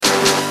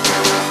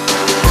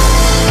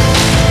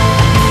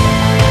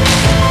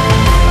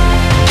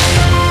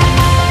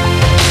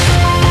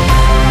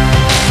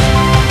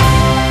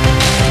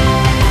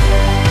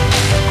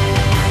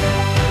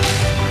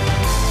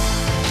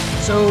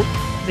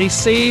They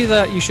say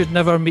that you should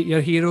never meet your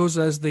heroes,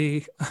 as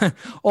they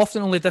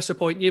often only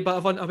disappoint you.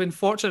 But I've been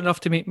fortunate enough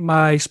to meet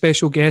my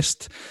special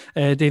guest,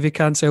 David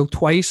Cancel,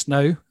 twice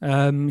now.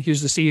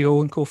 He's the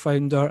CEO and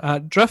co-founder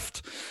at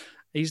Drift.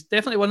 He's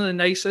definitely one of the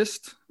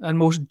nicest and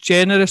most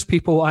generous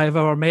people I've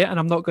ever met, and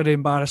I'm not going to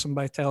embarrass him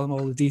by telling him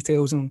all the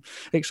details and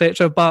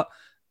etc. But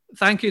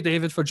thank you,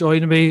 David, for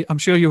joining me. I'm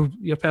sure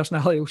your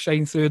personality will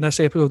shine through in this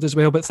episode as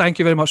well. But thank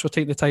you very much for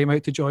taking the time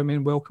out to join me,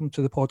 and welcome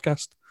to the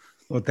podcast.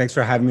 Well, thanks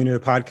for having me to the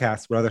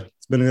podcast, brother.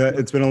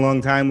 It's been a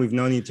long time. We've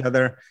known each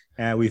other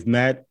and we've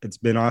met. It's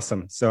been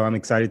awesome. So I'm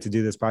excited to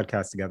do this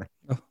podcast together.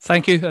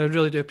 Thank you. I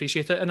really do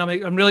appreciate it. And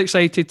I'm really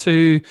excited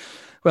to,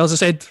 well, as I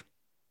said,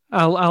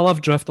 I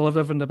love Drift. I love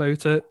everything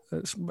about it.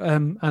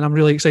 And I'm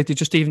really excited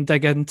just to even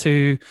dig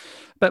into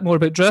a bit more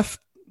about Drift,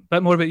 a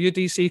bit more about you,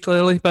 DC,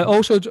 clearly, but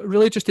also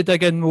really just to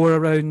dig in more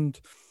around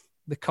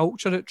the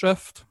culture at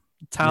Drift,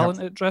 talent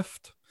at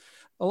Drift.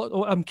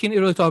 I'm keen to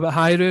really talk about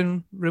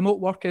hiring, remote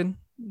working,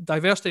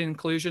 diversity and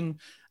inclusion,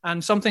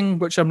 and something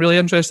which I'm really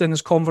interested in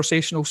is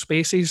conversational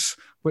spaces,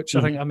 which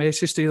I think I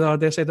messaged to you the other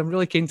day. I said I'm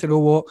really keen to know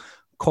what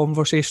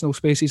conversational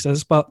spaces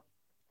is. But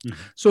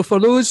so for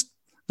those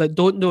that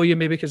don't know you,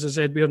 maybe because I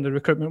said we're in the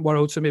recruitment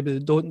world, so maybe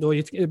they don't know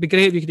you, it'd be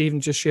great if you could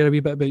even just share a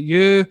wee bit about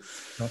you,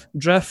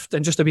 Drift,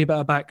 and just a wee bit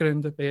of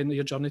background at the end of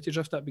your journey to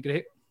Drift. That'd be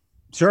great.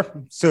 Sure.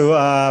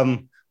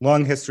 So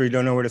long history,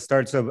 don't know where to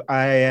start. So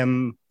I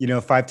am,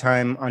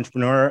 five-time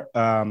entrepreneur.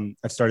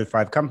 I've started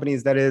 5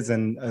 companies, that is,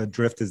 and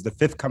Drift is the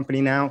 5th company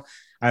now.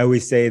 I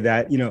always say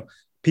that,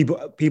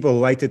 people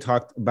like to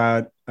talk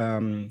about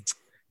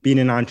being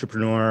an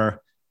entrepreneur,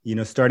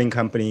 starting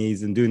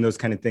companies and doing those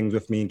kind of things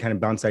with me and kind of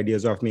bounce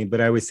ideas off me.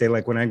 But I always say,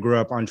 like, when I grew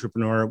up,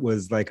 entrepreneur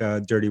was like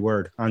a dirty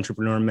word.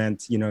 Entrepreneur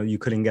meant, you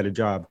couldn't get a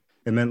job.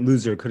 It meant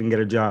loser, couldn't get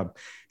a job.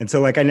 And so,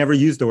 like, I never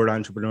used the word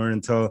entrepreneur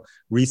until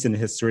recent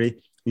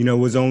history. It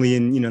was only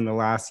in, in the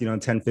last,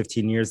 10,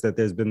 15 years that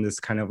there's been this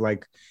kind of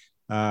like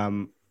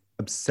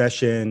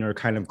obsession or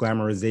kind of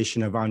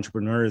glamorization of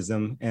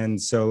entrepreneurism.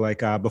 And so, like,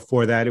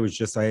 before that, it was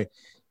just, I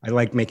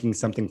like making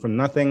something from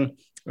nothing.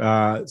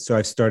 So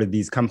I've started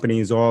these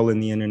companies all in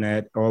the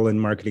internet, all in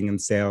marketing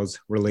and sales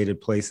related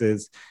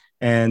places.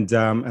 And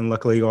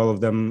luckily all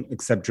of them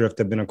except Drift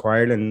have been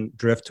acquired. And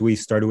Drift, we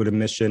started with a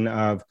mission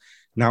of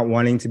not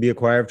wanting to be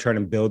acquired, trying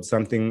to build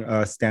something,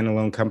 a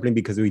standalone company,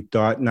 because we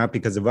thought, not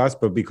because of us,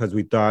 but because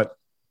we thought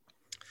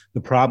the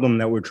problem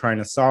that we're trying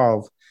to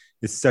solve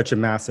is such a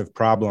massive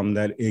problem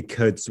that it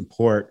could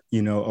support,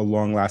 a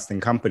long lasting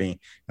company.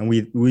 And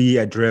we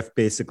at Drift,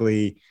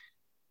 basically,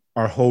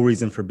 our whole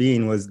reason for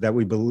being was that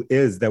we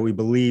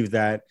believe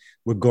that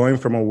we're going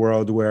from a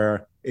world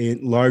where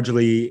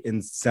largely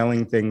in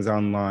selling things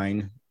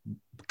online,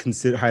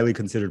 highly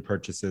considered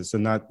purchases, so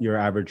not your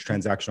average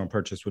transactional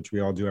purchase, which we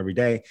all do every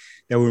day,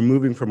 that we're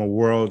moving from a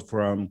world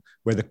from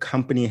where the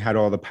company had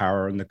all the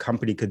power and the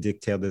company could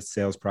dictate the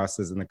sales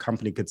process and the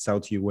company could sell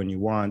to you when you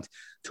want,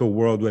 to a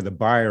world where the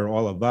buyer,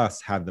 all of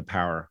us, have the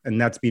power.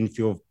 And that's being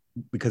fueled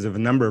because of a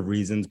number of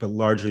reasons, but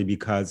largely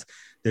because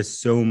there's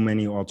so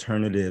many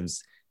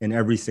alternatives in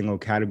every single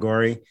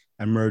category,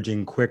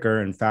 emerging quicker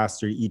and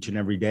faster each and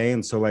every day.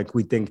 And so, like,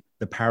 we think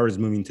the power is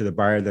moving to the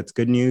buyer. That's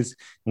good news.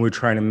 And we're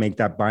trying to make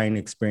that buying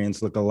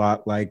experience look a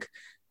lot like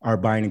our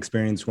buying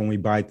experience when we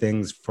buy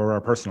things for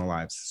our personal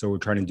lives. So we're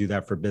trying to do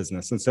that for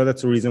business. And so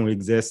that's the reason we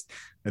exist.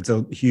 It's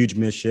a huge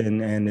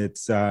mission, and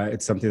it's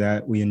something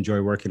that we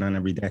enjoy working on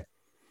every day.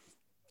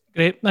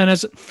 Great. And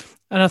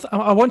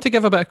I want to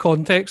give a bit of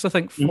context, I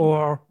think,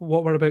 for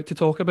what we're about to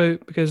talk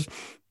about, because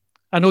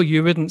I know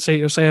you wouldn't say it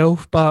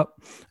yourself, and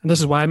this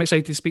is why I'm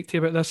excited to speak to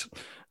you about this.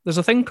 There's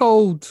a thing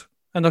called,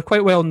 and they're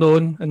quite well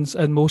known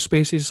in most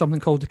spaces,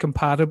 something called the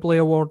Comparably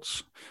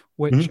Awards,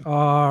 which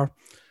are,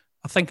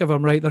 I think if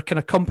I'm right, they're kind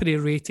of company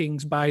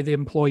ratings by the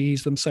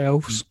employees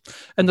themselves.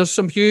 And there's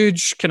some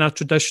huge kind of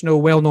traditional,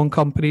 well-known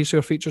companies who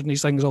are featured in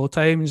these things all the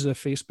time. There's the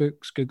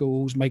Facebooks,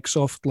 Googles,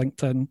 Microsoft,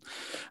 LinkedIn.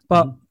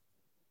 But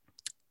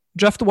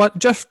Drift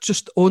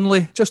just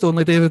only,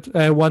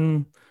 David,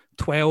 won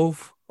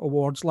 12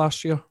 awards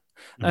last year.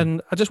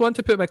 And I just want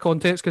to put my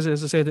context because,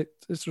 as I said,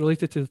 it's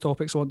related to the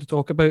topics I want to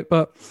talk about.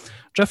 But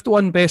Drift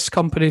won Best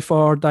Company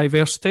for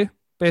Diversity,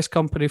 Best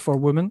Company for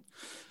Women,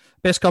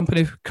 Best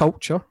Company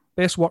Culture,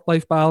 Best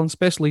Work-Life Balance,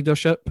 Best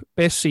Leadership,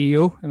 Best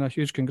CEO, and a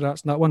huge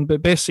congrats on that one,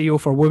 but Best CEO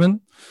for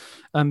Women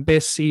and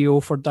Best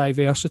CEO for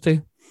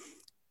Diversity.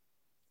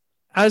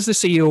 As the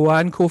CEO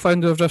and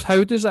co-founder of Drift,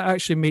 how does that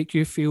actually make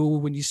you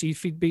feel when you see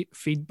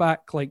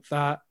feedback like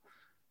that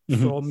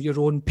from your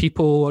own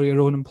people or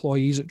your own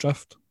employees at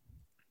Drift?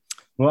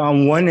 Well,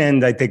 on one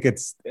end, I think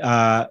it's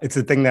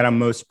the thing that I'm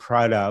most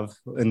proud of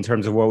in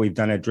terms of what we've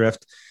done at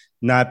Drift,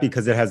 not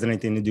because it has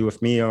anything to do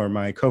with me or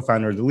my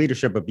co-founder or the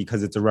leadership, but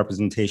because it's a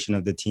representation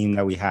of the team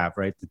that we have,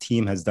 right? The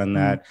team has done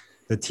that.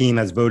 The team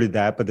has voted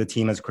that, but the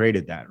team has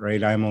created that,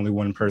 right? I'm only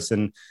one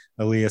person.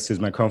 Elias, who's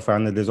my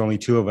co-founder, there's only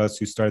 2 of us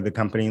who started the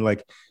company.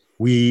 Like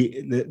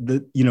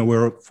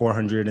we're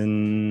 400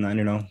 and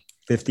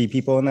 50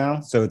 people now.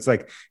 So it's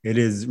like, it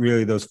is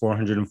really those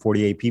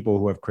 448 people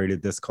who have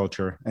created this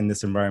culture and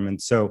this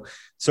environment. So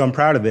I'm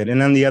proud of it.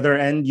 And on the other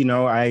end,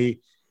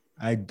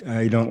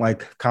 I don't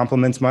like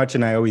compliments much.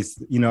 And I always,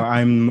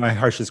 I'm my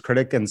harshest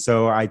critic. And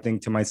so I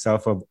think to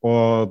myself of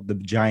all the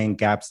giant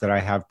gaps that I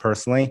have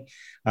personally,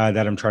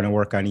 that I'm trying to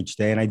work on each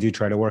day. And I do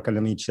try to work on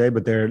them each day,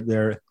 but they're,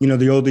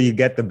 the older you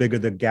get, the bigger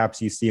the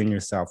gaps you see in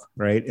yourself.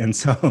 Right. And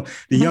so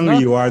the younger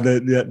you are,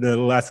 the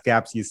less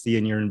gaps you see,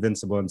 and you're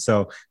invincible. And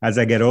so as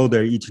I get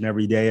older, each and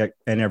every day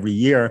and every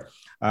year,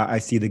 I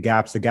see the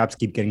gaps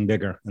keep getting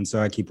bigger. And so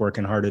I keep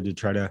working harder to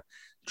try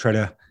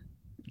to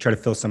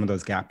fill some of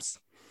those gaps.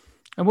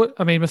 And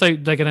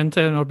without digging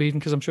into it or being,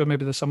 because I'm sure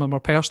maybe there's some of them more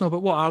personal,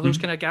 but what are those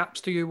kind of gaps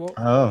to you?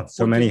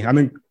 Many.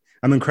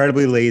 I'm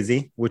incredibly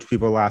lazy, which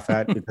people laugh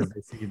at because they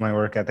see my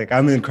work ethic.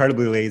 I'm an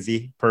incredibly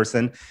lazy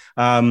person.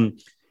 When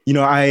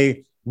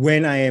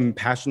I am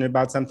passionate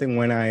about something,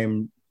 when I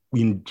am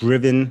being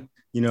driven,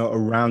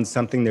 around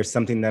something, there's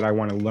something that I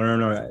want to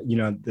learn, or,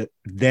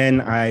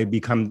 then I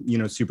become,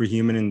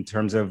 superhuman in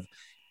terms of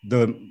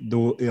the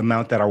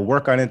amount that I'll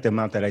work on it, the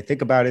amount that I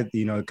think about it,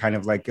 kind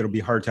of like, it'll be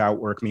hard to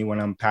outwork me when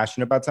I'm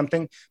passionate about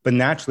something, but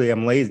naturally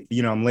I'm lazy.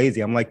 I'm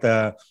lazy. I'm like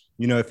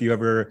if you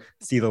ever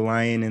see the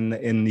lion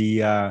in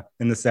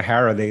the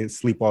Sahara, they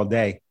sleep all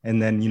day. And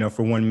then,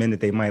 for 1 minute,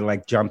 they might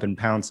like jump and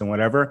pounce and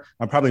whatever.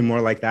 I'm probably more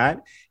like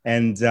that.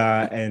 And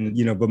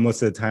but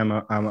most of the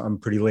time I'm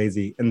pretty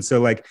lazy. And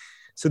so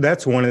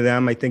that's one of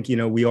them. I think,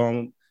 we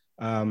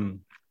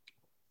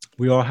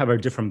all have our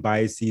different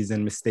biases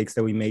and mistakes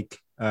that we make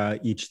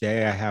each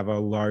day. I have a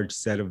large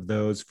set of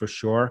those for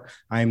sure.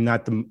 I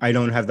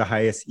don't have the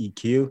highest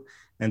EQ.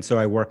 And so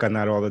I work on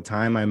that all the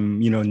time. I'm,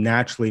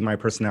 naturally my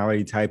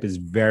personality type is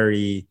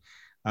very,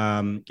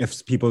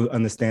 if people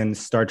understand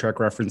Star Trek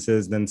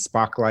references, then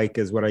Spock-like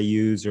is what I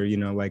use, or,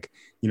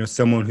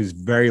 someone who's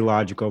very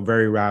logical,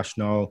 very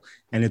rational.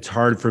 And it's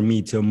hard for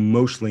me to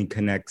emotionally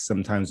connect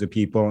sometimes with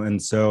people.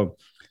 And so,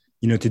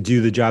 to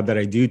do the job that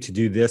I do, to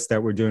do this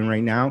that we're doing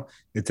right now,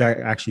 it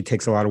actually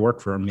takes a lot of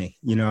work for me.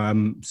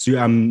 I'm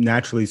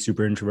naturally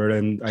super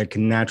introverted, and I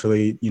can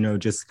naturally,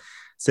 just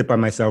sit by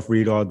myself,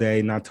 read all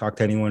day, not talk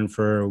to anyone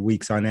for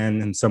weeks on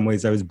end. In some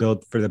ways I was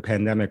built for the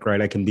pandemic,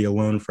 right? I can be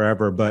alone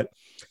forever, but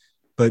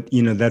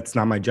that's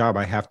not my job.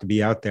 I have to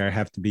be out there. I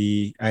have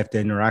to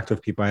interact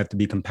with people. I have to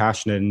be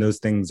compassionate, and those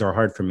things are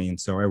hard for me. And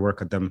so I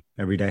work at them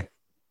every day.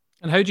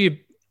 And how do you,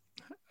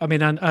 I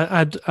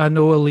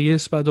know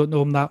Elias, but I don't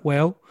know him that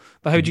well.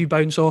 But how do you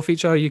bounce off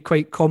each other? Are you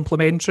quite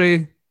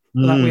complimentary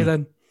that way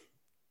then?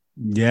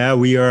 Yeah,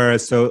 we are.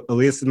 So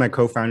Elias is my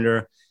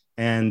co-founder,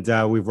 and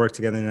we've worked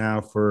together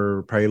now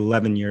for probably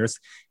 11 years.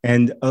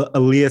 And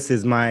Elias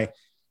is I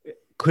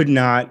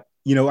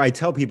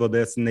tell people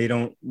this and they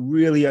don't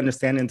really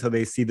understand it until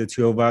they see the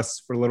two of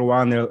us for a little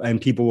while. And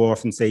people will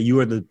often say, you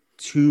are the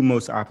two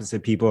most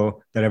opposite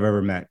people that I've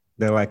ever met.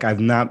 They're like,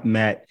 I've not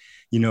met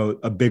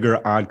a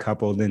bigger odd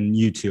couple than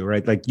you two,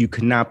 right? Like you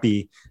could not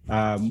be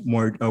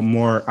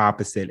more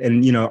opposite.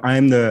 And,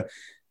 I'm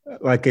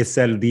like I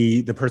said,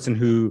 the person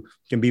who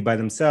can be by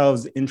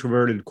themselves,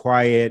 introverted,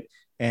 quiet,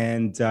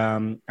 and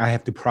I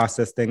have to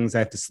process things. I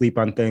have to sleep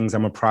on things.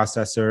 I'm a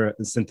processor,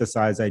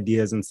 synthesize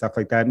ideas and stuff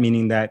like that,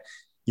 meaning that,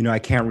 I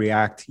can't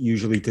react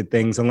usually to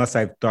things unless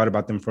I've thought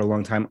about them for a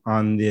long time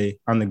on the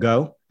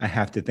go. I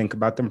have to think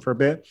about them for a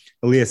bit.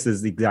 Elias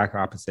is the exact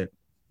opposite.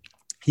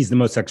 He's the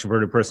most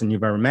extroverted person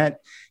you've ever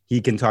met.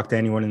 He can talk to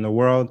anyone in the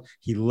world.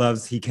 He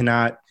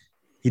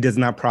does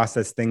not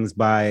process things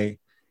by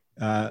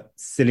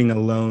sitting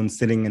alone,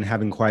 sitting and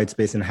having quiet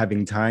space and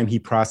having time. He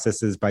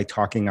processes by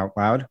talking out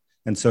loud.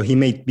 And so he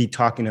may be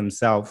talking to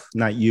himself,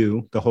 not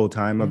you, the whole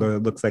time, although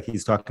it looks like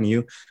he's talking to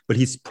you, but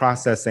he's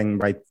processing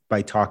by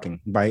talking,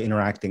 by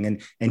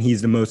interacting. And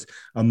he's the most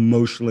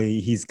emotionally,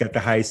 he's got the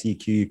highest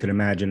EQ you could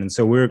imagine. And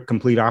so we're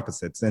complete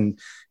opposites. And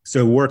so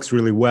it works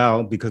really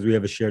well because we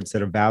have a shared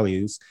set of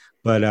values.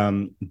 But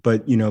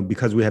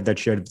because we have that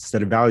shared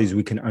set of values,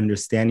 we can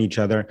understand each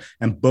other.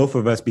 And both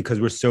of us, because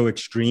we're so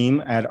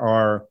extreme at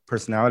our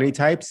personality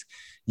types,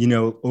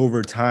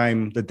 over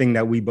time, the thing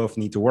that we both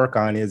need to work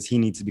on is he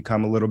needs to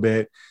become a little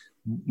bit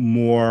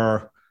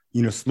more,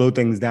 slow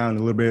things down a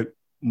little bit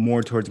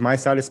more towards my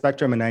side of the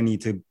spectrum. And I need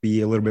to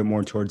be a little bit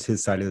more towards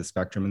his side of the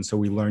spectrum. And so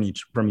we learn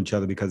from each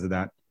other because of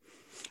that.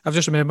 I've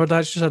just remembered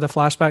that. Just had a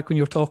flashback when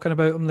you were talking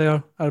about him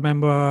there. I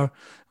remember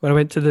when I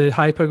went to the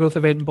Hypergrowth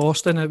event in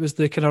Boston, it was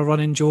the kind of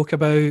running joke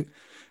about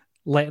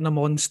letting him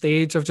on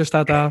stage. I've just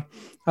had a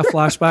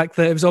flashback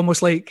that it was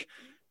almost like,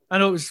 I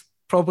know it was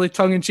probably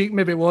tongue in cheek,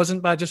 maybe it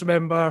wasn't, but I just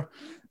remember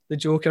the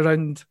joke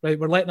around, right,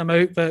 we're letting him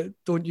out, but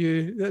don't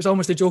you, it's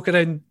almost a joke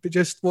around, but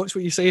just watch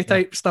what you say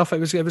type stuff. It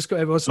was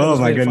oh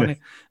my goodness. Funny.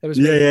 It was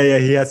yeah.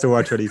 He has to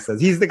watch what he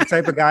says. He's the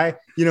type of guy,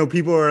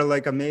 people are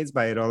like amazed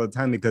by it all the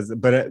time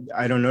but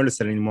I don't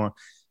notice it anymore,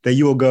 that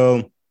you will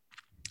go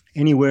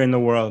anywhere in the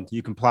world.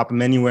 You can plop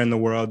him anywhere in the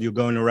world. You'll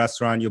go in a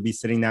restaurant, you'll be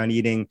sitting down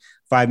eating.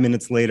 5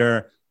 minutes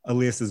later,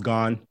 Elias is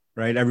gone.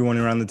 right? Everyone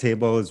around the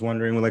table is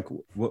wondering, well, like,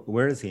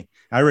 where is he?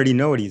 I already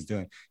know what he's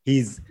doing.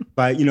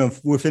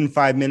 Within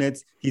 5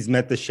 minutes, he's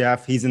met the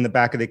chef. He's in the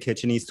back of the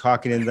kitchen. He's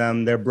talking to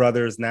them. They're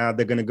brothers now.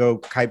 They're going to go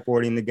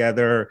kiteboarding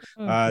together.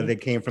 They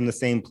came from the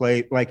same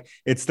place. Like,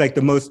 it's like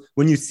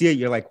when you see it,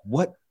 you're like,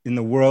 what in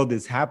the world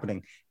is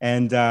happening?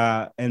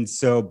 But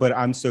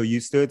I'm so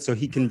used to it. So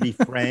he can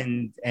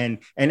befriend and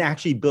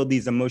actually build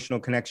these emotional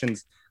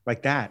connections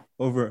like that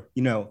over,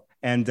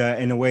 and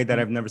in a way that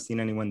I've never seen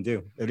anyone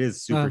do. It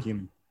is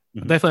superhuman.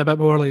 Definitely a bit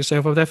more like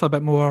yourself. I'm definitely a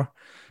bit more,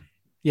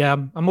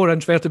 I'm more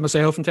introverted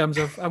myself in terms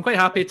of, I'm quite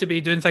happy to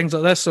be doing things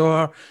like this,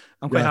 or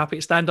I'm quite happy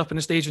to stand up on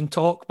the stage and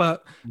talk,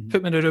 but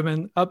put me in a room,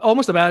 and I'm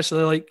almost a bit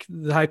actually like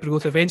the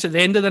hypergrowth events. At the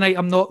end of the night,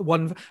 I'm not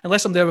one,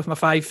 unless I'm there with my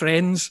 5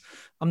 friends,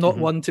 I'm not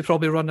one to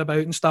probably run about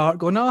and start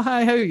going, oh,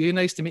 hi, how are you?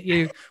 Nice to meet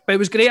you. But it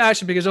was great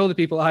actually, because all the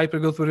people at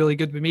Hypergrowth were really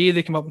good with me.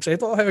 They came up and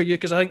said, oh, how are you?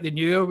 Because I think they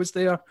knew I was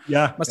there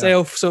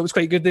myself. So it was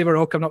quite good. They were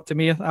all coming up to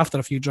me after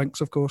a few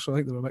drinks, of course. So I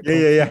think they were a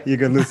bit Yeah. You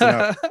can loosen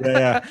up.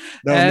 Yeah.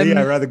 No, me,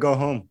 I'd rather go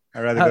home.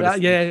 I'd rather go to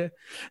sleep. Yeah.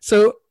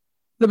 So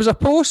there was a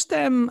post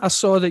I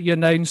saw that you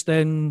announced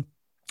in,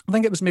 I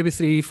think it was maybe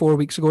 3-4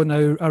 weeks ago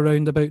now,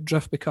 around about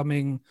Drift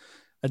becoming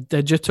a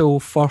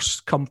digital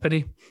first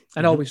company.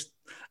 And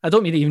I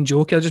don't mean it even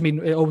joking. I just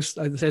mean it always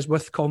says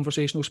with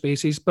conversational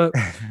spaces. But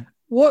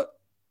what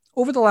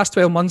over the last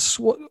 12 months,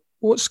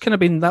 what's kind of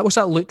been that? What's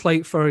that looked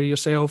like for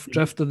yourself,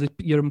 Drift, or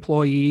your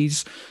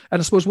employees? And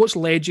I suppose what's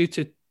led you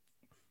to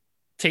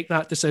take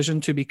that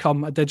decision to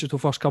become a digital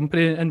first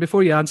company? And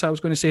before you answer, I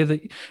was going to say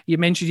that you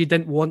mentioned you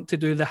didn't want to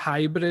do the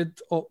hybrid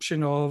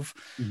option of.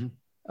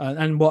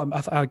 And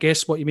what I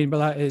guess what you mean by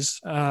that is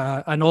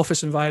an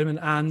office environment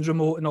and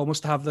remote, and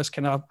almost have this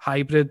kind of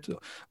hybrid.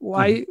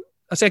 Why?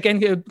 I say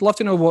again, I'd love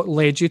to know what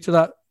led you to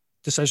that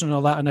decision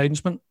or that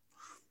announcement.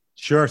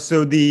 Sure.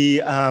 So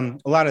a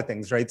lot of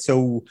things, right?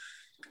 So,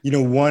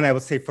 one, I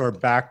would say for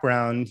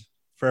background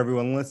for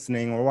everyone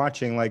listening or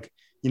watching,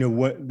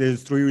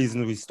 there's 3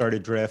 reasons we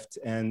started Drift.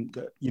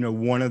 And,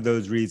 one of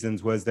those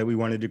reasons was that we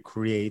wanted to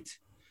create,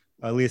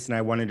 Elias and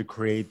I wanted to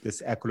create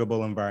this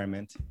equitable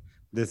environment,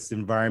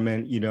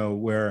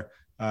 where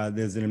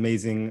there's an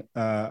amazing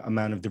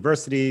amount of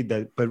diversity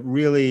but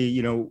really,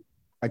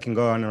 I can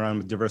go on and on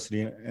with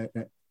diversity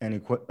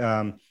and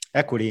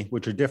equity,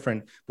 which are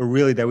different, but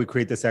really that we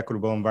create this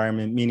equitable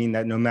environment, meaning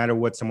that no matter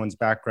what someone's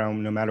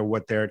background, no matter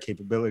what their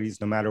capabilities,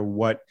 no matter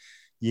what,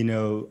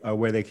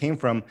 where they came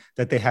from,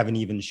 that they have an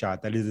even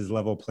shot, that it is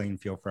level playing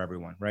field for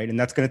everyone, right? And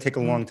that's going to take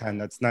a long time.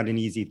 That's not an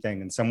easy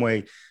thing. In some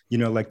way,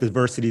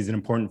 diversity is an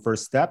important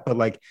first step,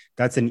 but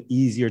that's an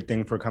easier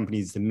thing for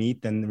companies to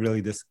meet than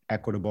really this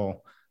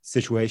equitable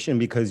situation,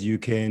 because you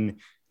can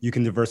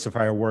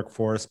diversify a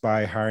workforce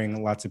by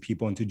hiring lots of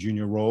people into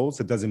junior roles.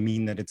 It doesn't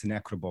mean that it's an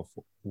equitable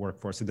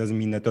workforce. It doesn't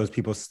mean that those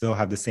people still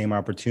have the same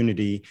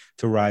opportunity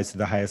to rise to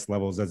the highest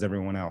levels as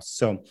everyone else.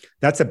 So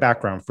that's a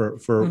background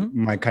for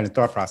my kind of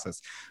thought process.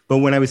 But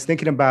when I was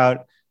thinking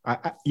about,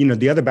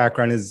 the other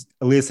background is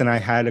Elias and I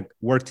had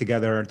worked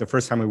together. The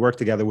first time we worked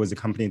together was a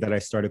company that I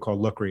started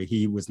called Lookery.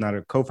 He was not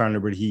a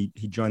co-founder, but he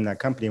joined that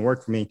company and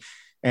worked for me.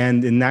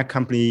 And in that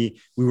company,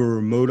 we were a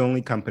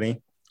remote-only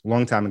company.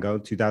 Long time ago,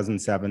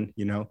 2007,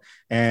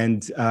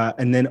 and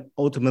then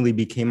ultimately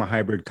became a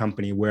hybrid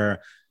company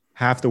where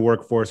half the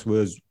workforce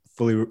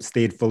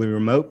stayed fully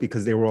remote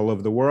because they were all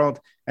over the world.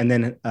 And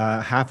then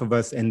half of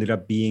us ended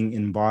up being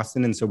in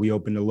Boston. And so we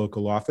opened a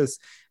local office.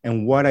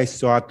 And what I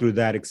saw through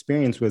that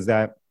experience was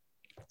that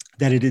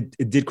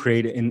it did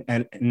create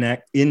an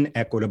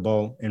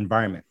inequitable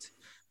environment.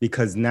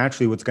 Because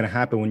naturally what's going to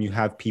happen when you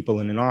have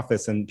people in an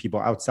office and people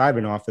outside of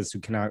an office who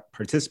cannot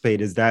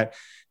participate is that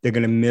they're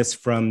going to miss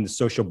from the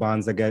social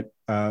bonds that get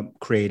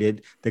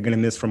created. They're going to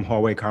miss from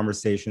hallway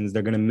conversations.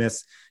 They're going to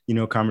miss,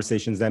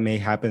 conversations that may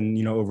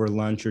happen, over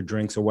lunch or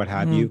drinks or what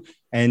have you.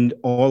 And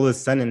all of a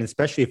sudden,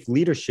 especially if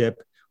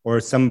leadership or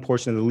some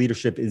portion of the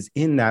leadership is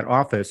in that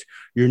office,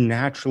 you're going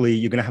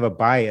to have a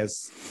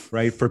bias,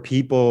 right? For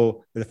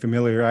people, the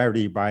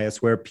familiarity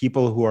bias, where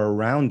people who are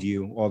around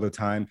you all the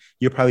time,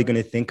 you're probably going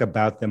to think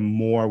about them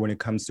more when it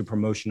comes to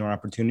promotion or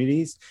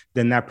opportunities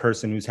than that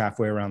person who's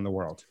halfway around the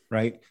world,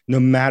 right?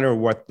 No matter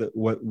what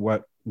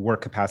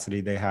work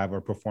capacity they have or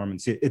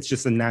performance, it's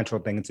just a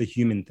natural thing. It's a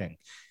human thing.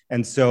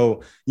 And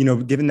so,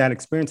 given that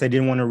experience, I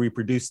didn't want to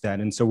reproduce that.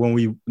 And so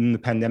when the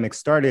pandemic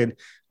started,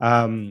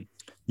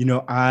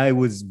 I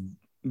was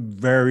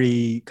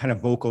very kind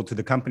of vocal to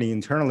the company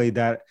internally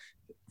that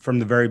from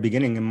the very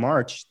beginning in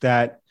March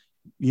that,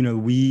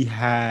 we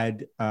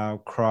had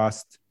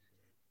crossed,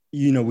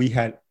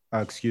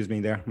 excuse me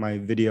there, my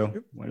video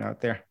went out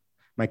there.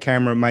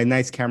 My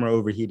nice camera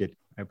overheated.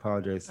 I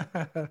apologize.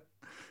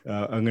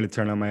 I'm going to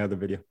turn on my other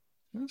video.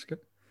 That's good.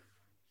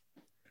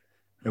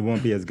 It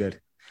won't be as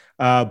good.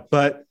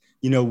 But,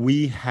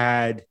 we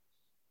had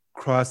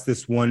crossed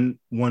this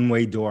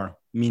one-way door,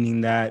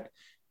 meaning that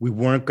we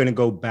weren't going to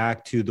go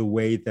back to the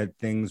way that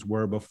things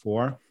were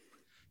before.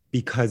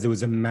 because it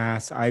was a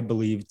mass, I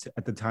believed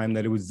at the time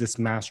that it was this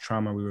mass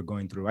trauma we were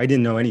going through. I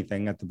didn't know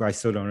anything I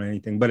still don't know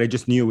anything, but I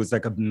just knew it was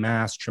like a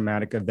mass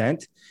traumatic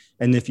event.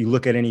 And if you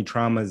look at any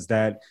traumas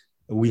that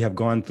we have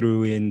gone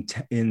through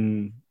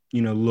in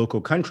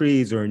local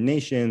countries or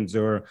nations,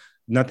 or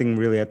nothing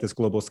really at this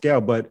global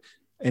scale, but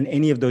in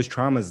any of those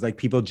traumas, like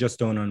people just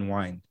don't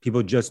unwind.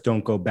 People just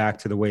don't go back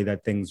to the way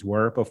that things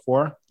were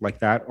before, like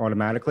that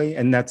automatically.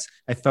 And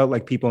I felt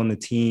like people on the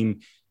team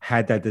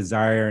had that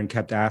desire and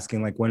kept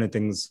asking, like, when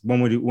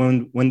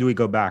do we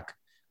go back?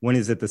 When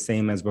is it the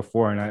same as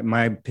before? And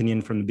my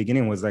opinion from the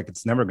beginning was like,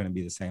 it's never going to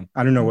be the same.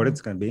 I don't know what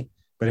it's going to be,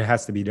 but it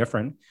has to be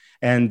different.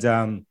 And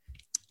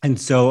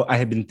so I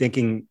had been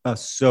thinking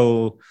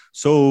so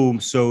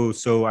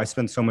I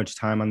spent so much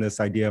time on this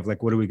idea of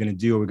like, what are we going to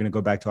do? Are we going to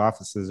go back to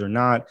offices or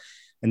not?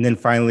 And then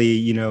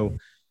finally,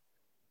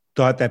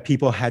 thought that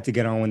people had to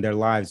get on with their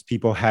lives.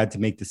 People had to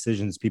make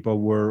decisions. People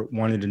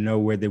wanted to know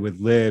where they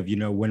would live,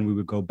 when we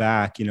would go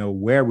back,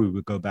 where we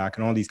would go back,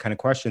 and all these kind of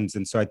questions.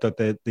 And so I thought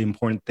that the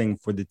important thing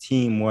for the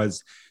team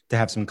was to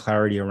have some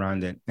clarity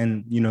around it.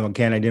 And,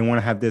 again, I didn't want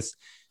to have this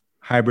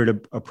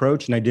hybrid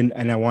approach,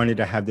 and I wanted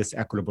to have this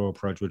equitable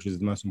approach, which is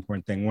the most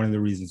important thing. One of the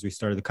reasons we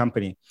started the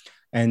company.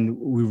 And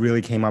we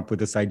really came up with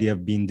this idea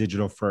of being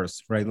digital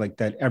first, right? Like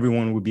that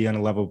everyone would be on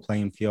a level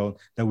playing field,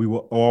 that we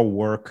will all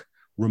work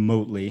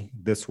remotely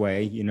this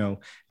way,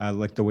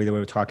 like the way that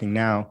we're talking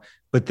now,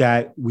 but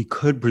that we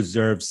could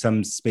preserve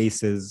some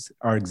spaces,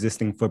 our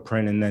existing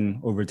footprint, and then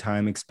over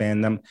time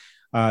expand them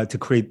to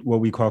create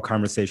what we call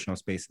conversational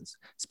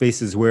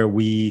spaces where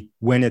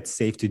when it's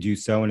safe to do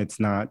so, and it's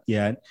not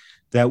yet,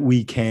 that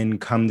we can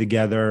come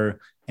together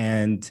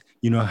and,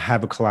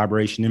 have a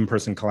collaboration,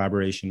 in-person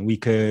collaboration. We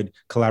could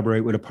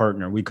collaborate with a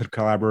partner. We could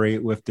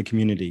collaborate with the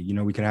community.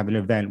 We can have an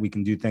event. We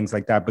can do things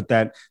like that, but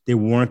that they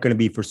weren't going to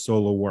be for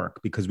solo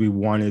work, because we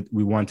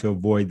want to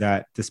avoid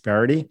that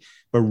disparity,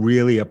 but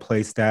really a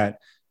place that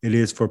it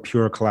is for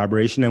pure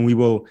collaboration. And we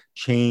will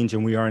change,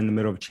 and we are in the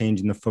middle of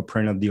changing the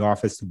footprint of the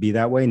office to be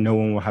that way. No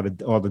one will have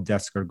all the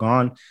desks are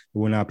gone. It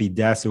will not be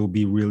desks. It will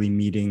be really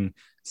meeting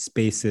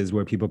spaces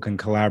where people can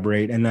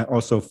collaborate. And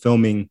also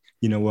filming,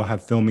 we'll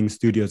have filming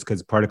studios,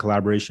 because part of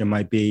collaboration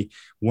might be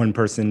one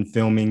person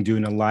filming,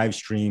 doing a live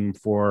stream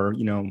for,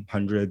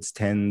 hundreds,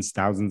 tens,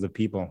 thousands of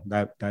people.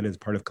 That is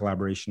part of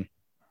collaboration.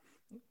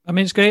 I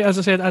mean, it's great. As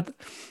I said,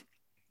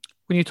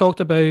 when you talked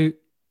about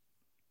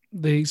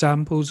the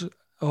examples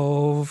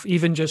of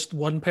even just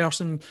one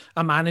person,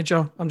 a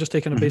manager, I'm just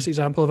taking a basic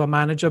example of a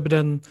manager, but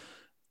in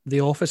the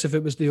office, if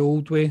it was the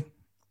old way,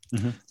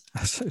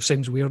 it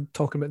sounds weird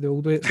talking about the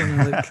old way.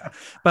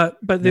 But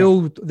the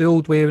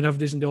old way when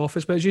everybody's in the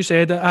office. But as you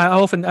said, I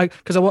often,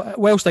 because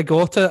whilst I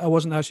got it, I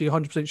wasn't actually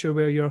 100% sure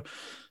where you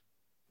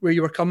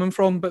were coming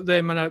from. But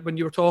then when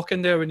you were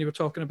talking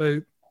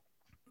about,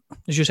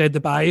 as you said, the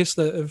bias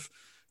that if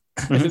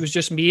it was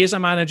just me as a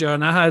manager,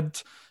 and I had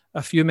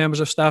a few members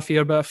of staff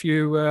here, but a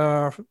few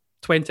were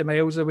 20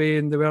 miles away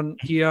and they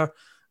weren't here,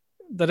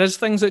 there is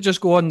things that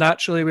just go on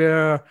naturally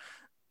where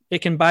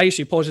it can bias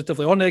you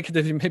positively or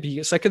negatively. Maybe you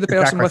get sick of the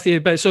person with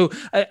you. But so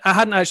I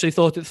hadn't actually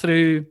thought it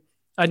through.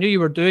 I knew you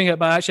were doing it,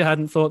 but I actually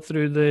hadn't thought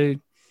through the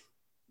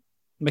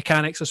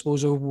mechanics, I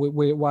suppose, of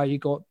why you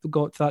got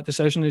to that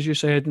decision, as you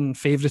said, and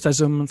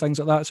favoritism and things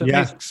like that. So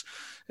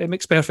it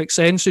makes perfect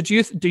sense. So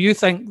do you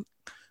think,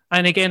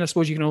 and again, I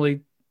suppose you can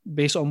only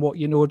base it on what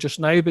you know just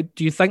now, but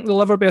do you think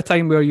there'll ever be a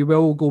time where you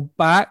will go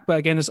back? But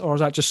again, or is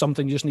that just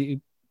something you just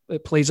need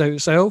it plays out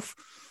itself?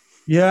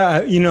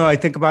 Yeah, I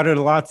think about it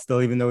a lot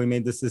still, even though we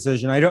made this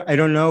decision. I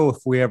don't know if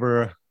we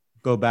ever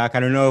go back.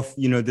 I don't know if,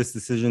 this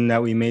decision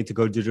that we made to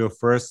go digital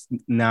first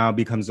now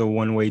becomes a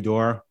one-way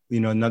door,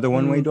 another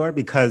one-way door,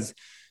 because,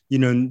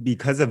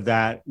 because of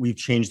that, we've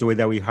changed the way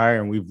that we hire,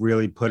 and we've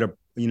really put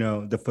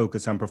the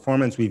focus on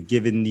performance. We've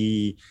given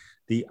the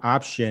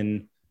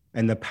option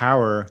and the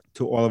power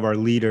to all of our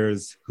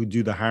leaders who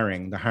do the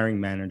hiring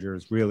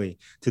managers, really,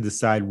 to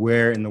decide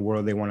where in the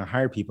world they want to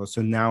hire people.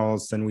 So now all of a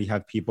sudden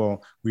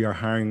we are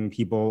hiring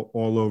people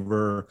all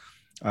over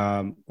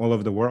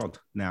the world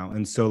now.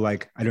 And so I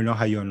don't know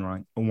how you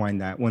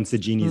unwind that once the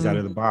genie's out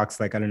of the box.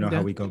 I don't know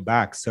how we go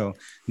back. So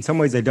in some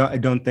ways I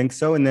don't think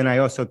so. And then I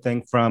also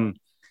think from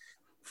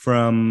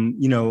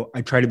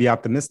I try to be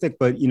optimistic,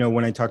 but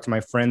when I talk to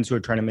my friends who are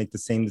trying to make the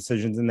same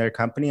decisions in their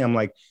company, I'm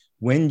like,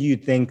 when do you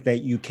think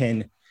that you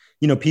can,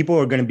 people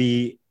are going to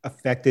be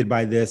affected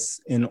by this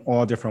in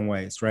all different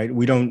ways, right?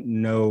 We don't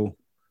know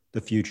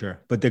the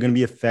future, but they're going to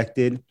be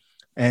affected,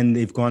 and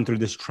they've gone through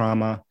this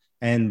trauma.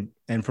 And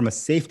from a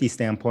safety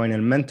standpoint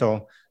and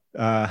mental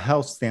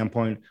health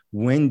standpoint,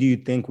 when do you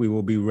think we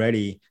will be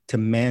ready to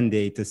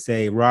mandate to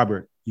say,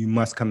 Robert, you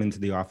must come into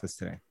the office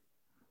today,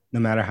 no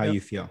matter how you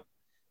feel?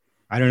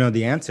 I don't know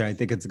the answer. I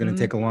think it's going to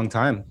take a long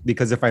time,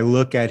 because if I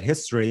look at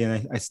history,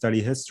 and I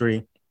study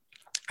history,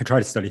 I try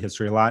to study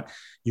history a lot.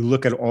 You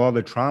look at all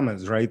the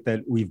traumas, right,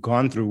 that we've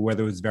gone through,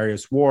 whether it was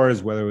various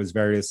wars, whether it was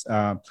various,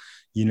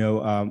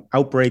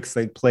 outbreaks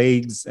like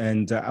plagues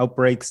and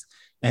outbreaks.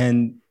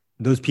 And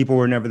those people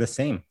were never the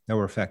same that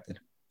were affected.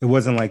 It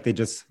wasn't like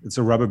it's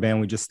a rubber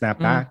band, we just snap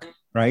back.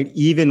 right?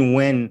 Even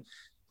when,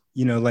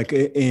 like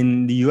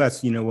in the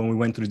US, when we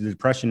went through the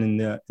depression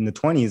in the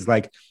 20s,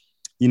 like,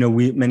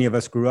 many of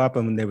us grew up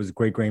and there was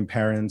great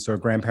grandparents or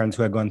grandparents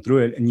who had gone through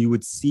it. And you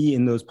would see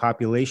in those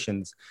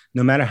populations,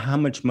 no matter how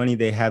much money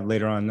they had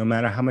later on, no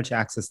matter how much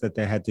access that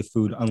they had to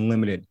food,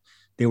 unlimited,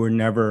 they were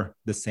never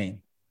the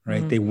same,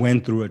 right? They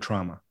went through a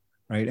trauma,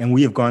 right? And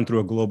we have gone through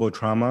a global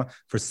trauma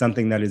for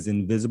something that is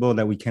invisible,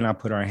 that we cannot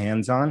put our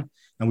hands on,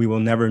 and we will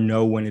never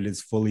know when it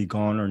is fully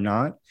gone or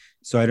not.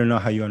 So I don't know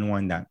how you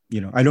unwind that.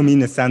 I don't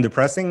mean to sound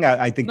depressing.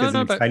 I think there's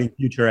an exciting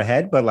future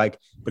ahead, but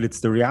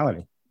it's the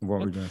reality of what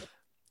we're doing.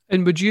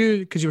 And would you,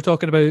 because you were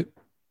talking about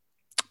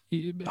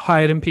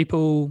hiring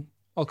people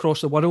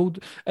across the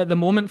world at the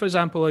moment, for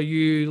example, are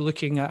you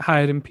looking at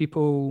hiring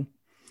people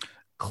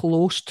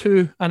close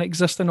to an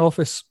existing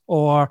office?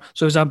 Or,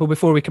 so for example,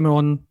 before we came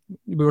on,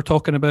 we were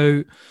talking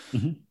about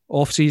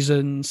offices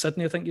in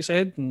Sydney, I think you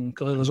said, and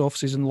clearly there's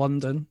offices in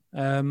London.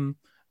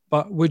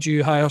 But would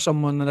you hire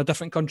someone in a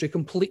different country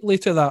completely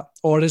to that?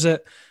 Or is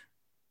it,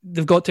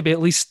 they've got to be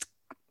at least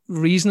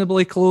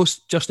reasonably close,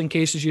 just in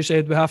case, as you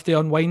said, we have to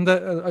unwind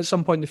it at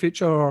some point in the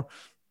future? Or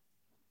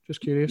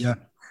just curious.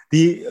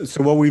 Yeah.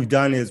 So what we've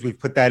done is we've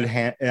put that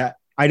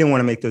I didn't want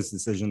to make those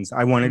decisions.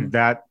 I wanted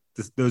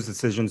those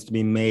decisions to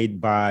be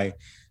made by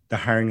the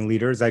hiring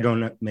leaders. I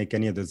don't make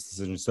any of those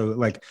decisions. So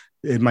like,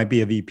 it might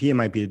be a VP, it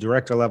might be a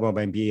director level, it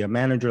might be a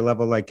manager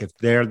level. Like, if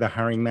they're the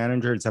hiring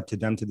manager, it's up to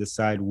them to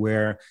decide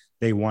where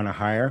they want to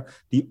hire.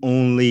 The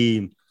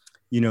only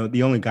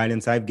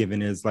guidance I've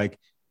given is like,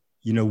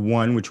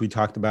 one, which we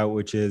talked about,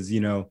 which is,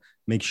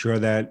 make sure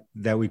that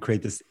we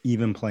create this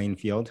even playing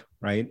field,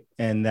 right?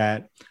 And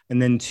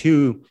then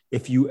two,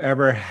 if you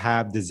ever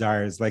have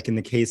desires, like in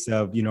the case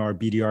of, our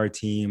BDR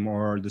team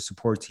or the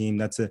support team,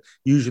 that's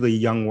usually a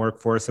young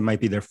workforce. It might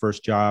be their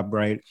first job,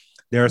 right?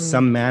 There are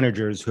some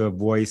managers who have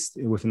voiced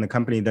within the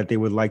company that they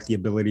would like the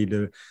ability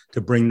to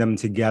bring them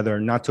together,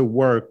 not to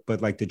work,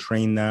 but like to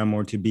train them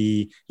or to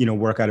be,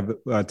 work out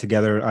of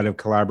together out of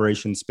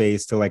collaboration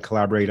space to like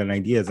collaborate on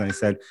ideas. And I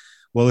said,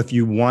 well, if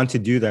you want to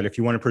do that, if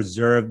you want to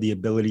preserve the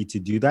ability to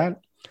do that,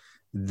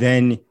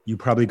 then you're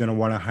probably going to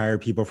want to hire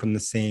people from the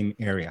same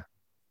area.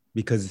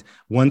 Because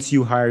once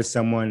you hire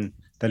someone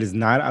that is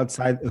not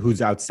who's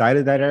outside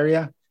of that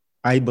area,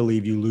 I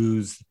believe you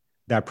lose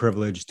that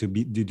privilege to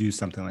do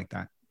something like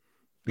that.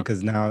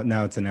 Because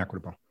now it's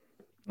inequitable.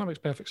 That makes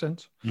perfect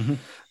sense.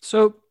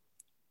 So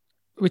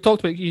we talked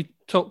about, you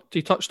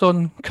touched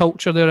on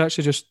culture there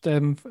actually just a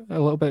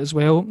little bit as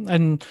well.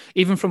 And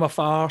even from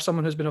afar,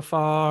 someone who's been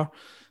afar,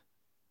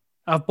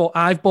 I've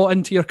bought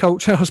into your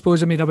culture, I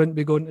suppose. I mean, I wouldn't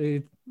be going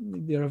to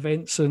your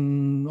events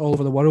and all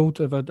over the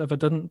world if I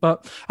didn't.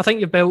 But I think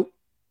you've built,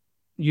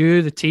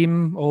 the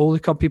team, all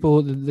the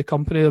people, the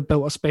company have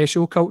built a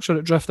special culture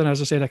at Drift. And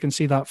as I said, I can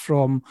see that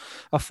from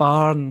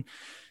afar. And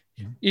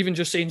even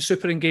just saying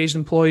super engaged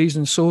employees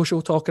and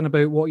social, talking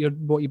about what you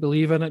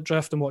believe in at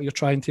Drift and what you're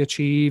trying to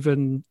achieve.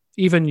 And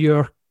even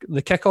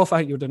the kickoff, I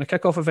think you were doing a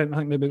kickoff event, I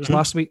think maybe it was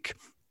last week.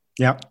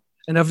 Yeah.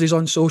 And everybody's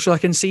on social. I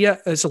can see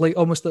it. It's like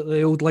almost like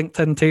the old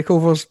LinkedIn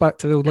takeovers, back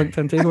to the old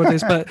LinkedIn takeover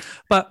days.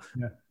 But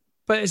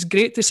it's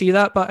great to see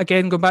that. But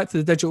again, going back to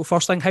the digital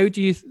first thing,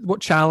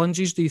 what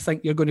challenges do you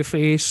think you're going to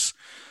face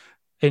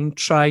in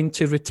trying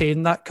to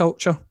retain that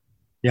culture?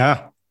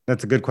 Yeah,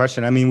 that's a good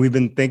question. I mean, we've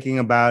been thinking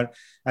about,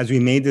 as we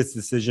made this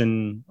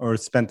decision or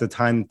spent the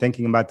time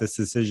thinking about this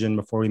decision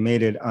before we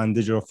made it on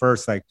digital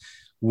first, like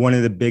one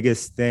of the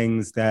biggest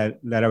things that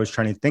I was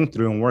trying to think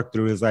through and work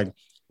through is like,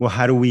 well,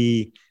 how do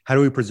we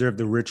preserve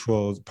the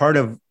rituals? Part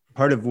of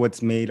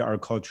what's made our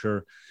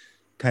culture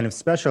kind of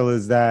special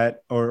is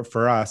that, or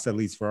for us, at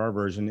least for our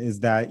version,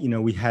 is that,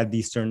 we had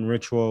these certain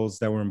rituals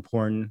that were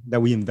important,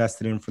 that we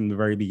invested in from the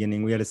very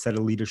beginning. We had a set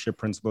of leadership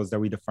principles that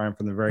we defined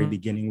from the very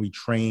beginning. We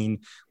train,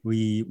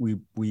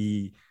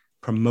 we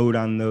promote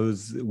on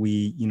those,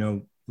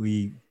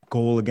 we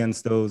goal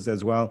against those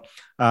as well.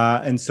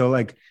 And so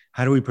like,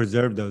 how do we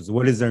preserve those?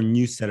 What is our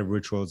new set of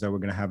rituals that we're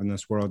going to have in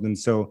this world? And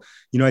so,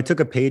 I took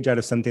a page out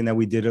of something that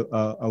we did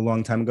a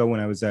long time ago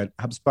when I was at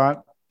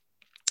HubSpot,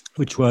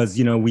 which was,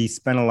 we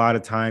spent a lot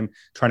of time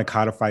trying to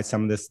codify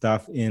some of this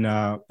stuff in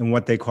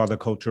what they call the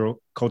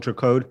culture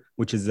code,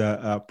 which is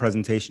a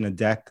presentation, a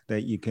deck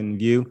that you can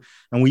view.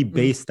 And we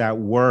based that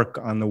work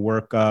on the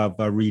work of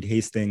Reed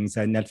Hastings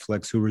at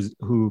Netflix,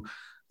 who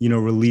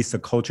released a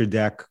culture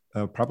deck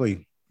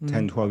probably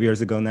 10, 12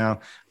 years ago now,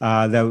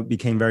 that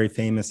became very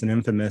famous and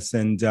infamous.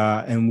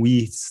 And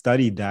we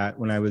studied that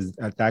when I was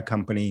at that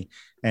company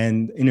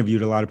and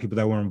interviewed a lot of people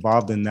that were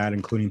involved in that,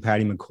 including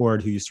Patty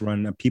McCord, who used to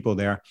run People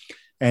there,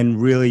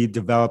 and really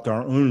developed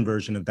our own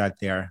version of that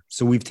there.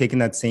 So we've taken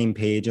that same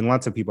page, and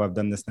lots of people have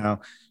done this now.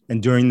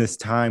 And during this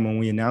time, when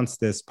we announced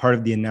this, part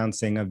of the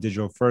announcing of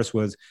Digital First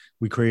was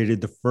we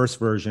created the first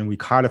version, we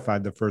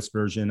codified the first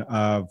version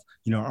of,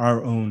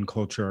 our own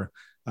culture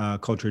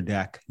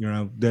deck,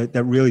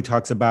 that really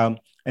talks about,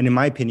 and in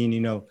my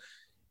opinion,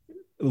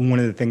 one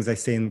of the things I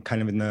say in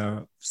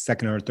the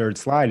second or third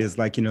slide is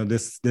like,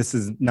 this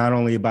is not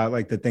only about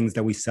like the things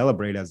that we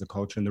celebrate as a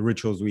culture and the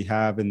rituals we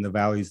have and the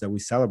values that we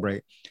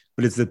celebrate, but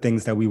but it's the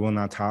things that we will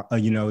not,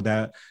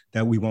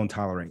 that we won't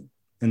tolerate.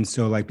 And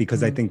so like,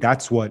 because I think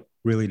that's what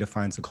really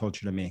defines the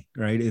culture to me,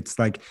 right? It's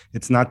like,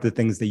 it's not the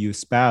things that you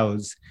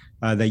espouse,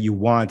 that you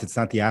want. It's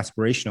not the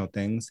aspirational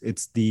things.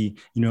 It's the,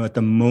 at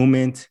the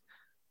moment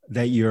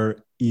that you're,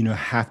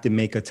 have to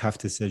make a tough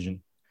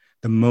decision,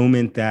 the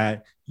moment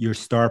that your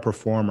star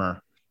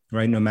performer,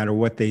 right, no matter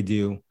what they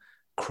do,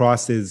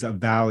 crosses a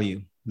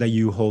value that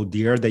you hold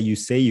dear, that you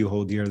say you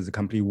hold dear as a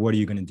company, what are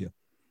you going to do?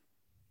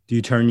 Do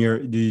you turn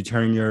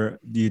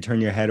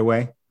your head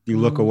away? Do you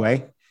look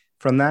away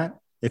from that?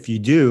 If you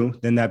do,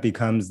 then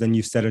then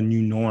you set a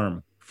new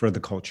norm for the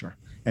culture.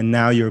 And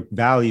now your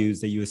values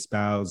that you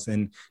espouse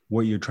and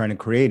what you're trying to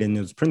create and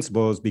those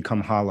principles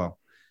become hollow.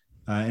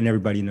 And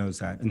everybody knows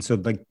that. And so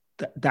like,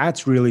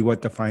 that's really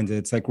what defines it.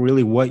 It's like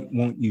really what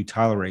won't you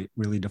tolerate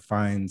really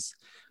defines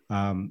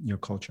your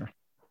culture.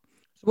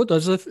 What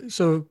does it?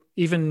 So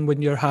even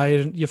when you've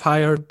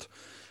hired,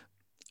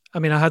 I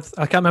mean, I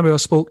can't remember who I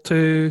spoke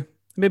to.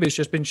 Maybe it's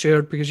just been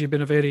shared because you've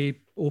been a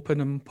very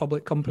open and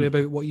public company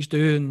about what he's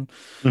doing.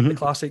 The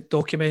classic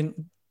document,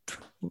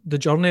 the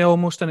journey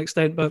almost to an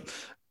extent. But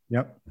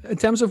in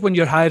terms of when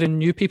you're hiring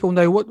new people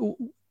now,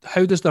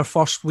 how does their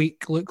first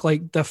week look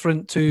like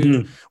different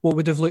to what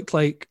would have looked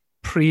like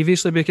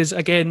previously? Because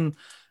again,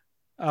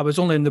 I was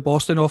only in the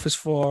Boston office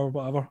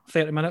for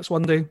 30 minutes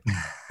one day.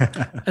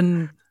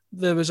 And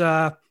there was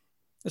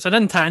it's an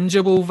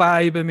intangible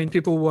vibe. I mean,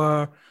 people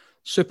were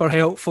super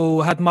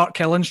helpful. I had Mark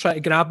Killens try to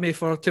grab me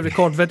to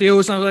record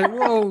videos, and I was like,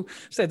 "Whoa,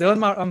 stay down,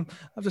 Mark.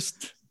 I've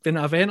just been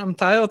at an event. I'm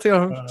tired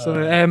here."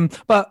 So,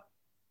 but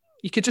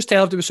you could just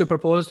tell they were super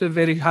positive,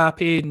 very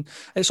happy, and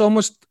it's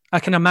almost, I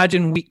can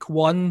imagine week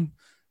one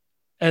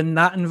in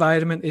that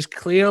environment is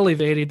clearly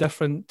very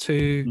different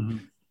to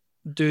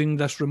doing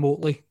this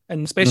remotely,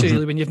 and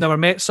especially when you've never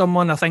met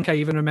someone. I think I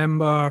even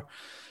remember,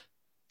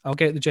 I'll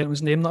get the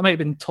gentleman's name. That might have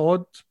been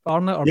Todd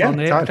Barnett or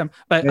Barnett. Todd.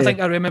 But I think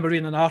I remember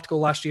reading an article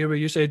last year where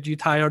you said you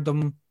hired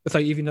them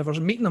without even ever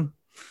meeting them.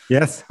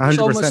 Yes,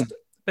 100%.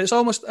 It's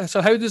almost,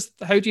 so how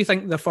do you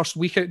think the first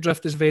week out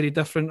Drift is very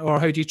different, or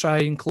how do you try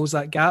and close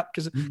that gap?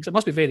 Because it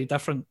must be very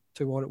different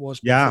to what it was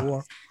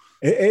before.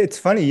 It's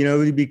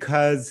funny,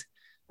 because,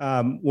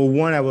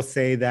 one, I will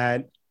say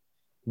that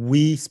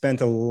we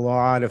spent a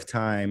lot of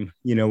time,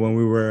 when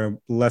we were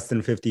less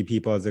than 50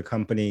 people as a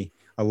company,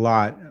 a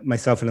lot,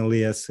 myself and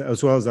Elias,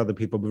 as well as other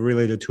people, but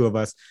really the two of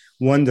us,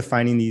 one,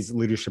 defining these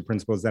leadership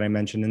principles that I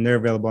mentioned, and they're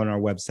available on our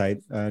website,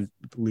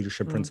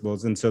 leadership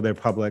principles. And so they're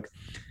public.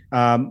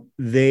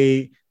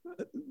 They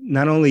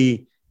not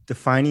only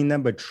defining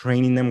them, but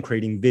training them,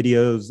 creating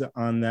videos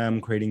on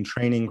them, creating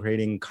training,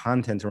 creating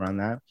content around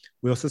that.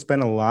 We also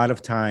spent a lot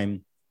of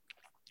time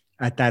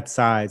at that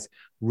size,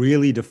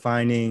 really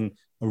defining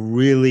a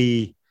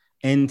really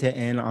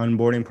end-to-end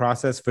onboarding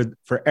process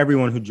for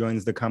everyone who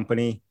joins the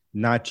company,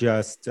 not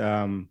just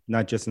in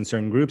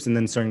certain groups, and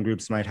then certain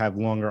groups might have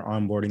longer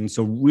onboarding.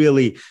 So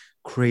really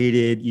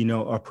created, and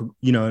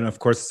of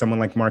course, someone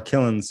like Mark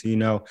Killens,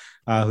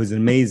 who's an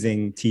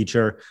amazing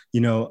teacher,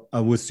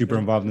 was super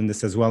involved in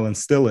this as well, and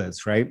still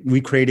is, right? We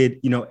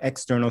created,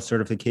 external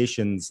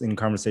certifications in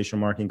conversational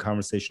marketing,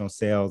 conversational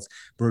sales,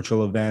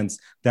 virtual events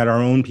that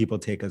our own people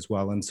take as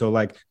well. And so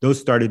like those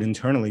started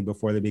internally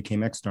before they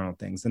became external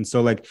things. And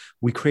so like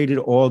we created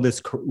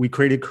we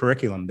created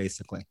curriculum,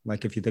 basically,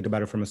 like if you think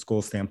about it from a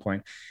school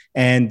standpoint.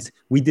 And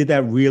we did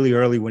that really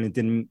early when it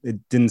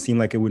didn't seem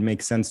like it would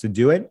make sense to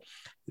do it.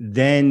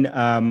 Then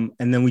and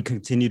then we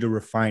continue to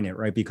refine it,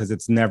 right? Because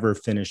it's never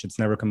finished, it's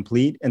never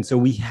complete. And so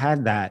we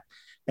had that.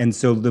 And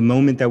so the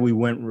moment that we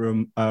went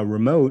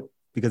remote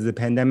because of the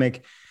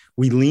pandemic,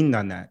 we leaned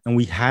on that, and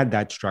we had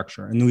that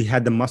structure, and we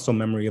had the muscle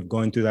memory of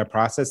going through that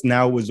process.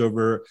 Now it was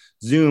over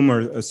Zoom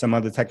or some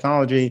other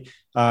technology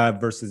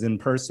versus in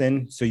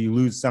person. So you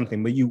lose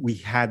something, but we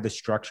had the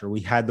structure,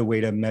 we had the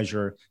way to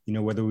measure,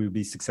 whether we would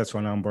be successful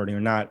in onboarding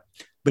or not.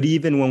 But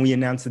even when we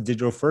announced the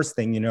digital first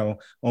thing,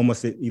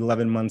 almost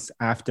 11 months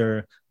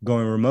after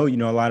going remote,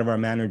 a lot of our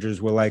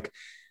managers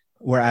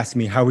were asking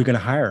me, how are we going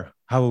to hire?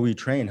 How will we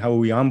train? How will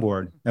we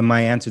onboard? And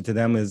my answer to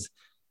them is,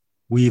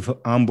 we've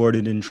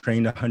onboarded and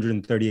trained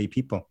 138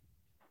 people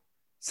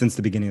since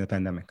the beginning of the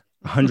pandemic.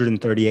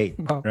 138,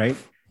 wow. Right?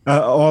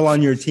 All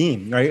on your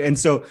team, right? And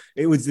so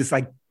it was this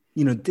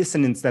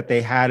dissonance that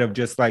they had of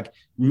just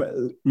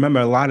remember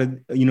a lot of,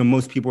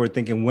 most people were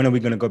thinking, when are we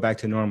going to go back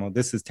to normal?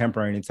 This is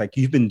temporary. And it's like,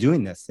 you've been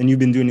doing this and you've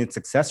been doing it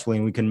successfully,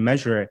 and we can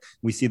measure it.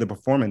 We see the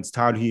performance.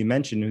 Todd, who you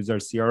mentioned, who's our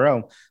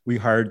CRO, we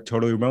hired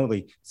totally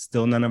remotely.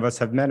 Still, none of us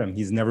have met him.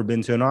 He's never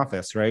been to an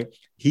office, right?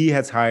 He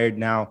has hired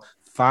now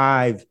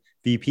 5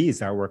 VPs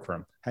that work for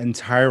him,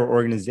 entire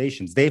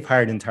organizations. They've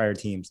hired entire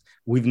teams.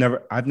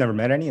 I've never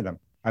met any of them.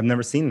 I've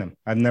never seen them.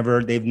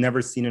 They've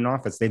never seen an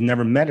office. They've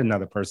never met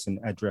another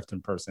person at Drift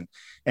in person.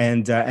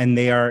 And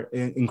they are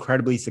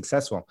incredibly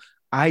successful.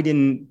 I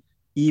didn't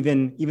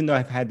even though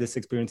I've had this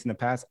experience in the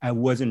past, I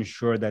wasn't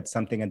sure that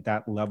something at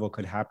that level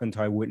could happen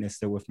until I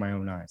witnessed it with my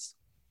own eyes.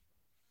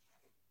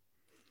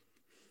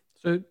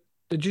 So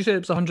did you say it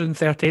was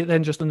 138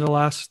 then, just in the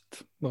last,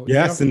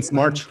 since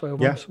March. 12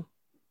 months?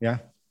 Yeah.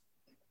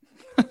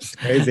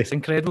 Crazy. It's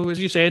incredible, as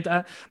you said.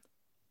 I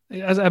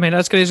mean,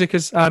 that's crazy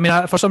because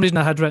for some reason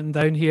I had written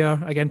down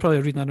here again,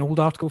 probably reading an old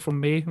article from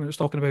May when it was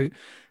talking about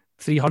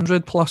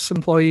 300 plus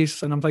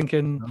employees, and I'm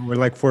thinking we're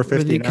like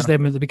 450 because now.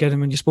 then at the beginning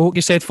when you spoke,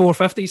 you said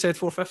 450. You said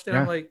 450. Yeah.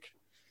 And I'm like,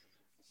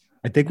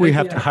 I think we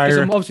have to hire.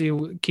 I'm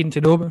obviously keen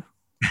to know. But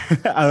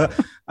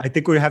I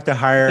think we have to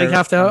hire. We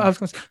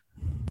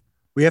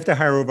have to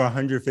hire over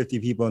 150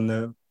 people in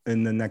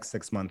the next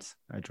 6 months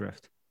at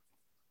Drift.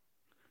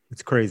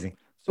 It's crazy.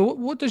 So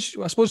what does,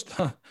 I suppose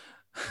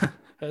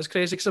it's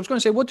crazy because I was going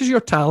to say, what does your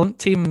talent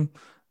team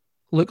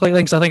look like?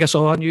 Because I think I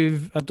saw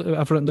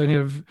I've written down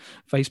here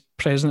Vice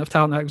President of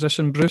Talent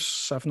Acquisition,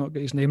 Bruce. I've not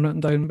got his name written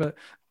down, but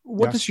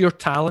what does your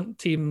talent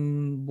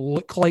team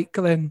look like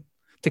then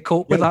to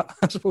cope with that,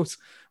 I suppose?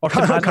 Or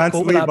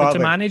to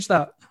manage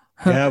that?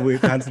 Yeah, we're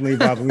constantly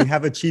evolving. We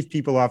have a chief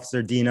people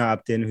officer, Dina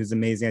Upton, who's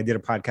amazing. I did a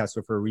podcast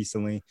with her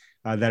recently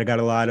that I got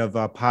a lot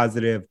of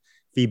positive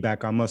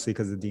feedback on, mostly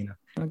because of Dina.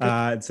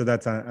 So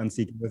that's on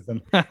Seeking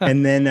Wisdom.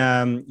 And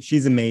then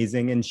she's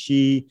amazing. And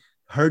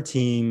her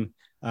team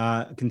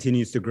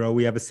continues to grow.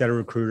 We have a set of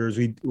recruiters.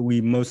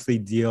 We mostly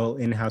deal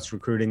in-house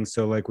recruiting.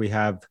 So like we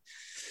have,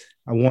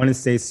 I want to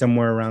say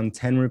somewhere around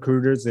 10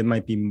 recruiters. It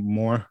might be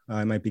more.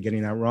 I might be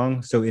getting that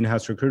wrong. So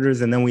in-house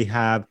recruiters. And then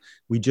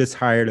we just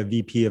hired a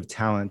VP of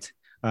talent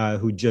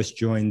who just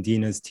joined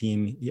Dina's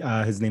team.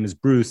 His name is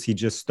Bruce. He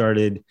just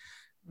started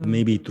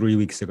maybe 3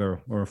 weeks ago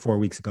or 4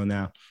 weeks ago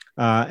now.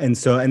 And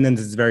then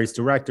there's various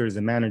directors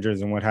and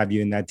managers and what have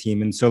you in that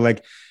team. And so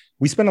like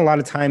we spend a lot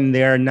of time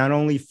there, not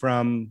only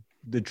from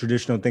the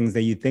traditional things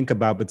that you think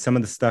about, but some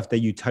of the stuff that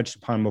you touched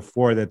upon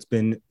before that's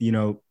been,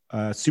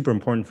 super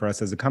important for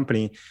us as a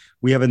company.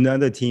 We have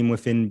another team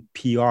within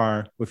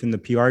the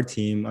PR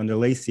team under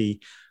Lacey,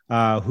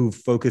 who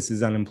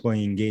focuses on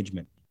employee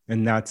engagement.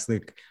 And that's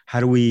like, how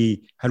do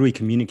we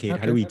communicate?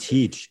 How do we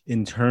teach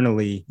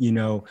internally?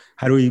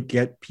 How do we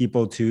get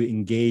people to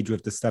engage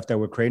with the stuff that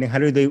we're creating? How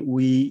do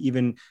we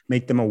even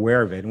make them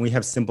aware of it? And we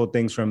have simple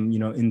things from,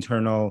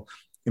 internal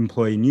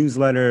employee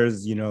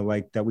newsletters,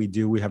 like that we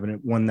do. We have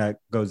one that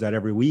goes out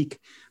every week.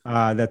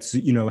 That's,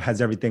 has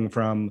everything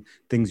from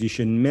things you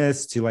shouldn't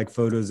miss to like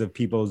photos of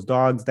people's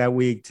dogs that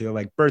week, to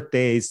like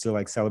birthdays, to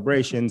like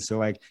celebrations, to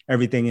like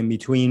everything in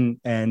between,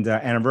 and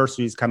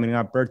anniversaries coming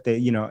up, birthday,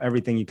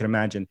 everything you can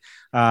imagine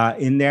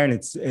in there. And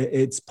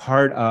it's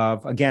part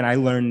of, again, I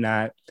learned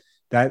that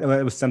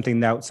was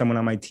something that someone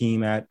on my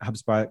team at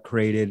HubSpot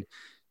created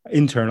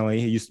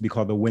internally. It used to be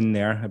called the Win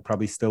There. It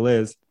probably still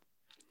is.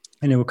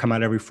 And it would come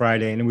out every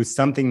Friday. And it was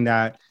something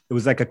that it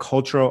was like a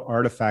cultural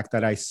artifact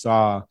that I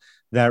saw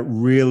that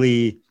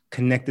really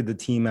connected the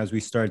team as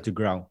we started to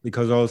grow,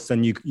 because all of a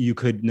sudden you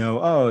could know,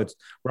 oh, it's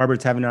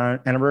Robert's having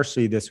an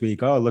anniversary this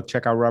week. Oh, look,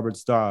 check out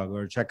Robert's dog,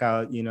 or check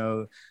out,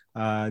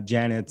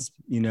 Janet's,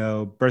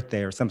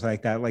 birthday or something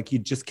like that. Like you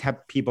just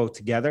kept people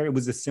together. It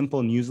was a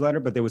simple newsletter,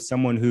 but there was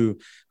someone who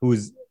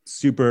was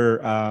super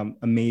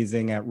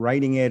amazing at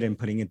writing it and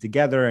putting it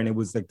together. And it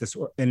was like this,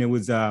 and it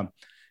was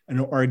an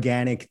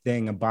organic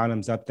thing, a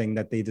bottoms up thing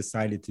that they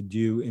decided to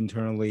do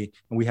internally.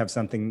 And we have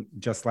something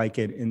just like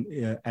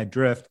it at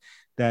Drift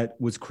that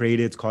was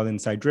created. It's called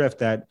Inside Drift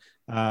that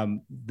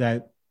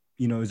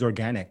is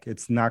organic.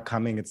 It's not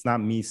coming. It's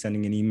not me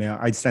sending an email.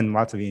 I send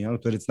lots of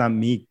emails, but it's not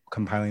me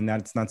compiling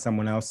that. It's not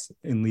someone else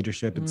in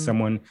leadership. It's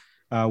someone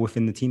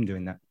within the team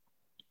doing that.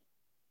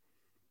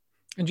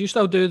 And do you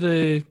still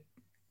do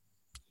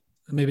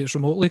maybe it's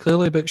remotely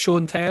clearly, but show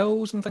and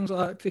tells and things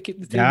like that to keep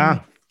the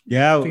team?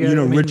 Yeah.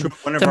 Ritual,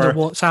 one of our,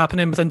 what's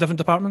happening within different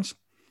departments.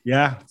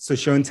 Yeah. So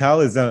show and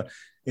tell is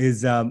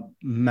a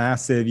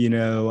massive,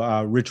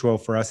 ritual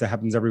for us. It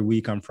happens every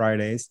week on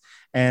Fridays.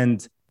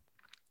 And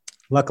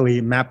luckily,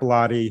 Matt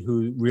Bellotti,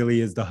 who really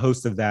is the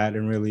host of that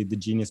and really the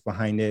genius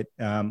behind it,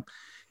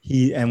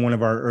 he and one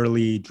of our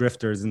early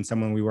drifters and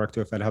someone we worked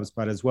with at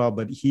HubSpot as well.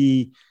 But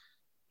he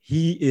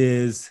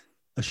is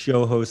a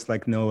show host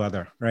like no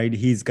other, right?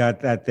 He's got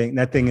that thing.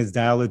 That thing is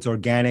dialed. It's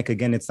organic.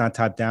 Again, it's not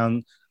top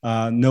down.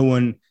 No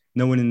one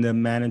in the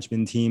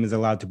management team is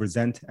allowed to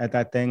present at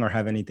that thing or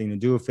have anything to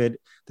do with it.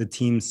 The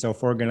team's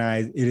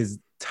self-organized. It is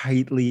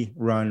tightly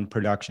run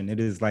production. It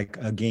is like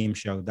a game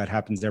show that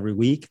happens every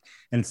week.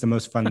 And it's the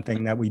most fun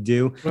thing that we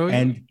do. Really?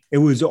 And it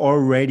was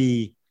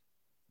already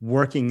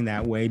working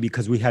that way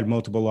because we had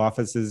multiple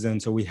offices.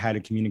 And so we had to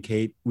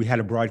communicate. We had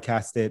to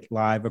broadcast it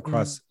live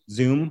across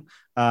Zoom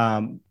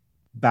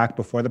back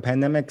before the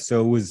pandemic.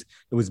 So it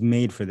was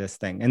made for this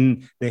thing.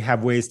 And they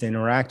have ways to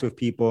interact with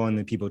people, and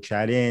the people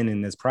chat in,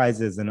 and there's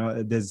prizes, and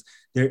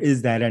there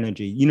is that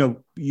energy.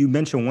 You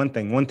mentioned one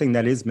thing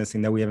that is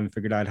missing that we haven't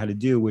figured out how to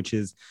do, which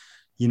is,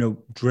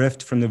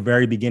 Drift from the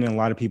very beginning. A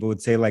lot of people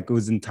would say like it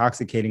was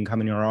intoxicating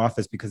coming to our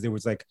office because there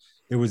was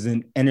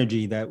an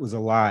energy that was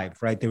alive,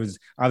 right? There was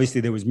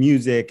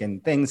music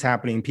and things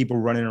happening, people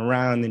running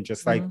around, and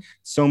just like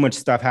so much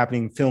stuff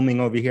happening, filming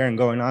over here and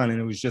going on.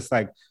 And it was just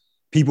like,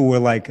 people were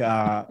like,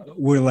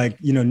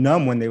 you know,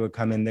 numb when they would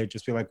come in. They'd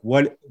just be like,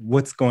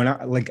 what's going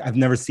on? Like, I've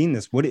never seen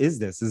this. What is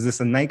this? Is this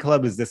a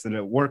nightclub? Is this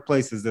a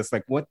workplace? Is this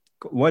like,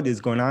 what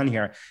is going on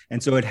here?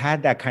 And so it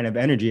had that kind of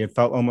energy. It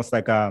felt almost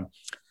like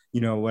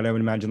you know, what I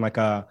would imagine like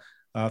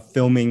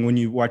filming, when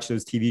you watch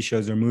those TV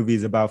shows or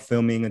movies about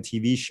filming a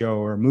TV show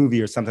or a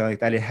movie or something like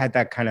that. It had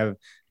that kind of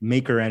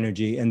maker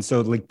energy. And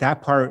so like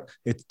that part,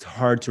 it's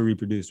hard to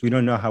reproduce. We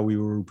don't know how we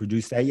will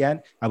reproduce that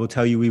yet. I will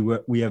tell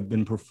you, we have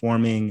been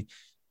performing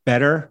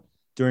better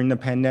during the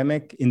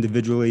pandemic,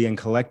 individually and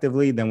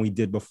collectively, than we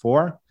did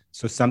before.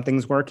 So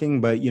something's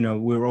working, but you know,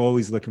 we're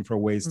always looking for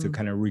ways to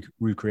kind of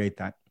recreate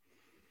that.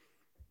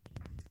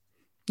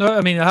 No,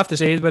 I mean, I have to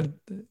say,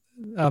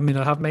 I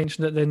have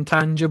mentioned it, the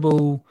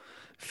intangible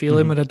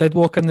feeling when I did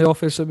walk in the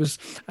office. It was,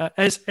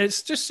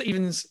 it's just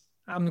even,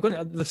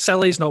 the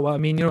silly is not what I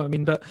mean, you know what I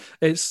mean? But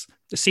it's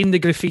seeing the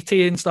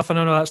graffiti and stuff. I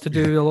don't know that's to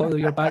do with a lot of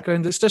your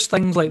background. It's just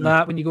things like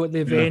that when you go to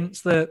the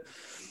events that,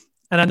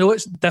 and I know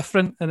it's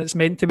different and it's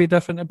meant to be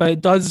different, but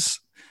it does,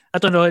 I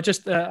don't know, it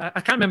just, I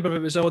can't remember if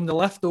it was on the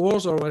lift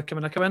doors or when I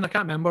come in, I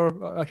can't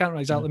remember, I can't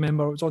exactly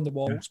remember, it was on the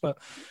walls, but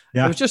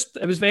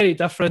it was very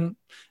different.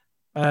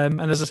 And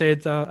as I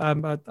said, I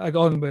got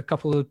on with a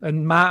couple of,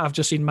 and Matt, I've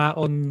just seen Matt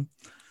on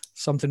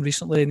something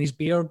recently, and his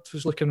beard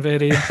was looking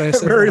very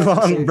impressive.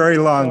 Very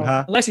long,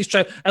 huh? Unless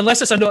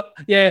it's a no,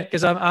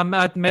 because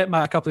I'd met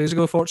Matt a couple of years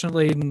ago,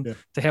 fortunately,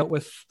 to help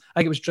with, I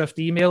think it was Drift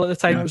Email at the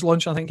time it was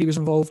launching. I think he was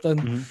involved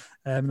in,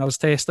 and I was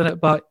testing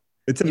it, but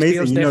it's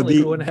amazing. You know,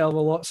 definitely grown a hell of a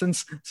lot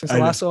since I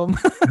last saw him.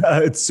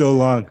 It's so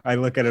long. I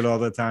look at it all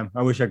the time.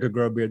 I wish I could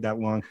grow a beard that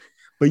long.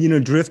 But you know,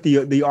 Drift,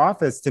 the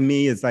office to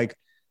me is like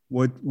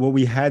what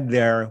we had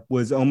there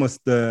was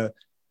almost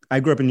I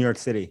grew up in New York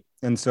City,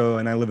 and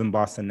I live in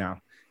Boston now.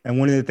 And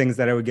one of the things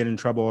that I would get in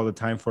trouble all the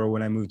time for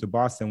when I moved to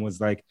Boston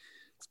was like,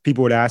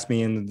 people would ask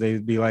me and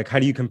they'd be like, how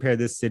do you compare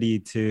this city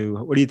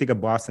to, what do you think of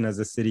Boston as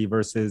a city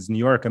versus New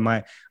York? And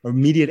my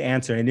immediate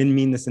answer, I didn't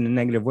mean this in a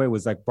negative way,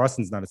 was like,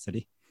 Boston's not a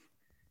city.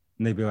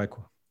 And they'd be like,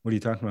 what are you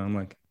talking about? I'm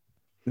like,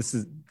 this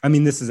is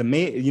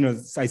amazing. You know,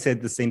 I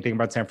said the same thing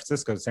about San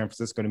Francisco. San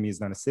Francisco to me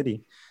is not a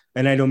city.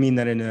 And I don't mean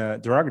that in a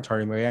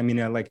derogatory way. I mean,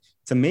 like,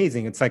 it's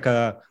amazing. It's like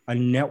a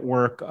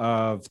network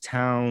of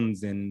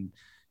towns and,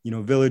 you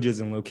know,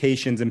 villages and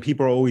locations, and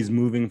people are always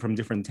moving from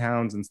different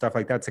towns and stuff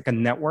like that. It's like a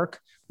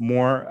network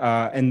more.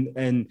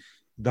 And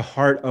the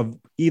heart of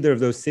either of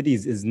those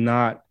cities does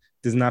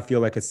not feel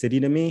like a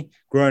city to me.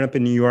 Growing up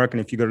in New York, and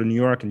if you go to New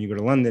York and you go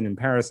to London and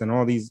Paris and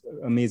all these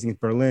amazing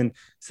Berlin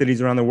cities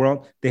around the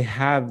world, they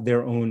have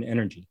their own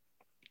energy.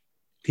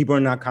 People are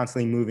not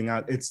constantly moving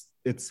out. It's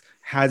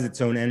has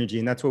its own energy.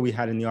 And that's what we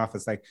had in the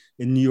office. Like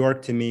in New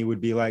York, to me,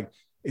 would be like,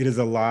 it is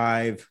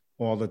alive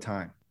all the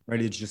time. Right?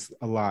 It's just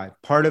alive.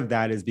 Part of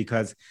that is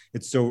because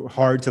it's so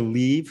hard to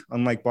leave.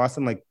 Unlike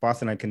Boston,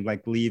 I can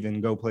like leave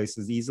and go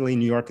places easily.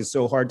 New York is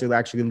so hard to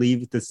actually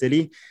leave the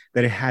city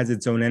that it has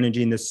its own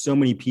energy. And there's so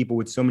many people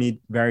with so many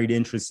varied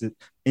interests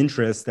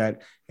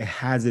that it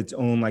has its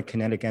own like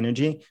kinetic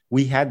energy.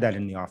 We had that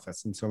in the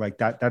office. And so like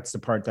that's the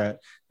part that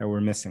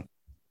we're missing.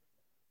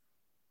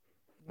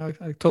 I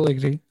totally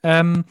agree.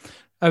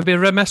 I'd be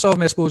remiss of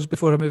me, I suppose,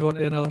 before I move on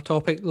to another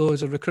topic, though,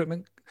 as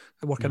working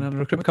in a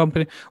recruitment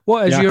company.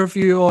 What is your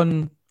view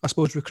on, I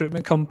suppose,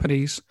 recruitment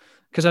companies?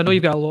 Because I know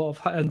you've got a lot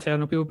of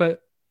internal people,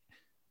 but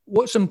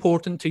what's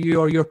important to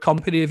you or your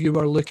company if you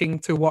were looking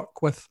to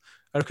work with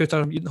a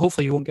recruiter?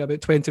 Hopefully you won't get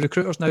about 20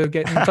 recruiters now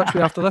getting in touch with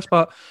you after this,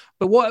 but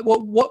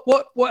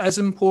what is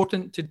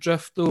important to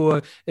Drift, though,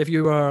 if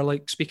you were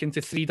like speaking to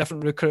 3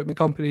 different recruitment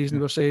companies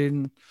and they were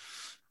saying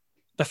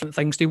different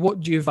things to you? What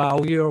do you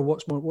value, or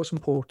what's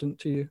important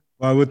to you?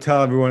 Well, I would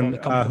tell everyone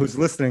who's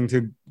listening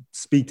to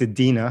speak to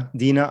Dina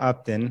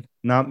Upton,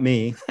 not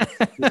me,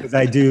 because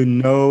I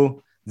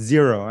do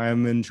zero.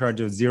 I'm in charge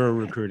of zero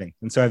recruiting.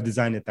 And so I've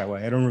designed it that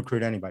way. I don't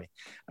recruit anybody.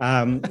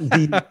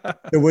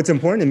 What's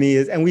important to me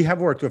is, and we have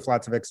worked with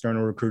lots of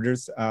external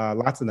recruiters,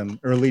 lots of them,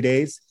 early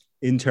days,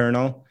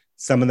 internal.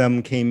 Some of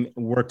them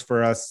worked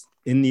for us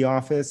in the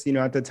office, you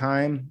know, at the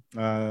time.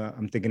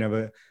 I'm thinking of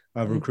a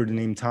recruiter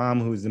named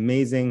Tom, who's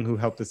amazing, who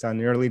helped us out in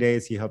the early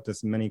days. He helped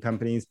us in many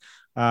companies.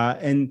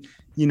 And,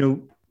 you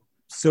know,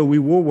 so we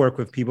will work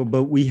with people,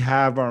 but we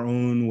have our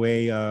own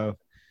way of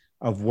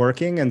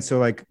working. And so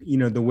like, you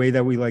know, the way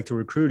that we like to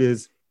recruit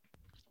is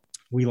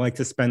we like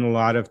to spend a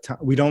lot of time.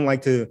 We don't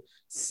like to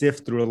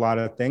sift through a lot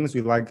of things.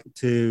 We like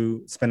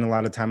to spend a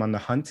lot of time on the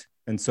hunt.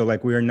 And so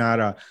like, we're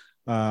not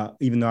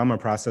even though I'm a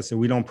processor,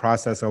 we don't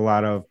process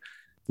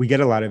we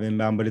get a lot of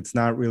inbound, but it's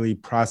not really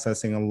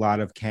processing a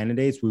lot of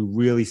candidates. We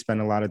really spend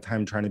a lot of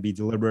time trying to be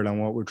deliberate on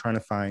what we're trying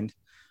to find,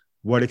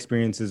 what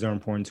experiences are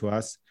important to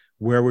us,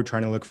 where we're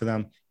trying to look for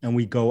them. And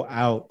we go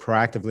out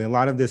proactively. A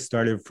lot of this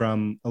started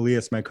from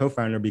Elias, my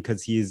co-founder,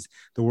 because he's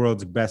the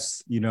world's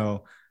best, you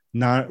know,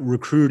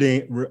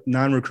 non-recruiter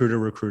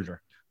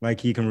recruiter. Like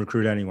he can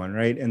recruit anyone,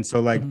 right? And so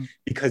like,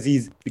 because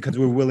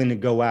we're willing to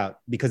go out,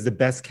 because the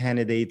best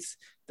candidates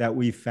that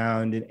we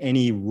found in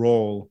any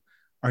role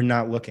are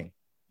not looking.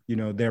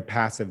 they're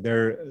passive.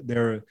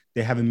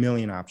 They have a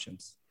million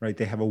options, right?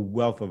 They have a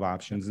wealth of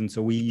options. And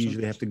so we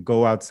usually have to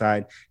go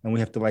outside and we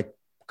have to like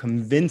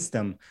convince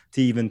them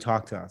to even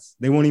talk to us.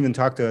 They won't even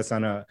talk to us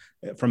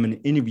from an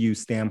interview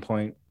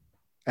standpoint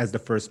as the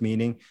first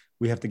meeting.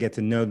 We have to get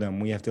to know them.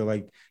 We have to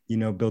like,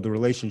 build a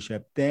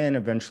relationship. Then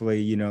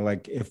eventually,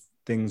 like if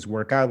things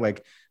work out,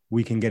 like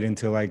we can get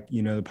into like,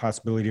 the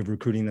possibility of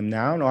recruiting them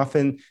now. And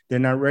often they're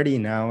not ready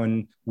now.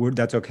 And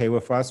that's okay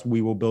with us.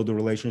 We will build a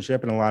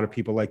relationship. And a lot of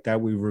people like that,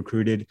 we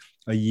recruited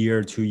a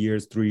year, 2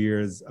 years, 3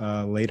 years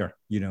later,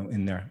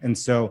 in there. And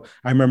so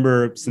I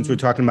remember, since we're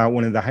talking about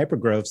one of the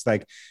hypergrowths,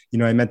 like,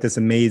 I met this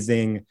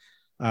amazing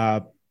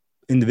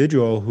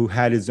individual who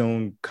had his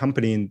own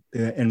company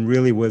and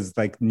really was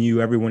like, knew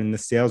everyone in the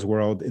sales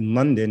world in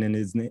London, and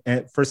is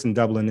first in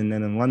Dublin and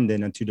then in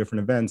London at 2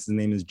 different events. His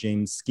name is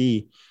James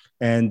Ski.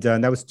 And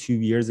that was 2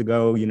 years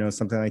ago,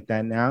 something like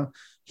that. Now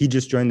he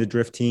just joined the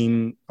Drift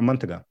team a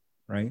month ago,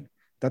 right?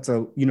 That's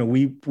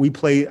we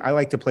play, I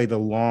like to play the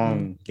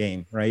long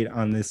game, right?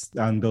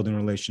 On building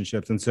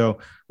relationships. And so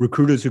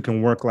recruiters who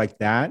can work like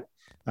that,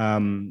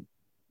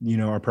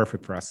 are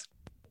perfect for us.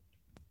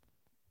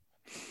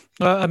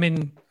 I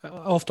mean,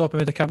 off the top of my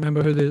head, I can't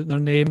remember who their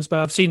names, but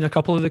I've seen a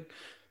couple of the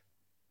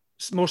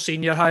more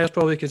senior hires,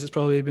 probably because it's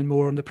probably been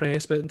more on the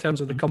press, but in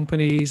terms of the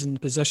companies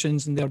and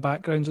positions and their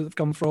backgrounds that they've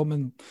come from,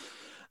 and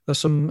there's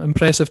some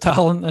impressive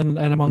talent and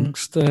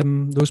amongst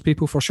those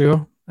people for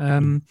sure.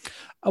 I'm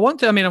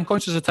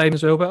conscious of time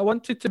as well, but I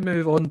wanted to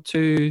move on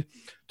to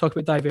talk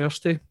about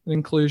diversity and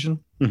inclusion.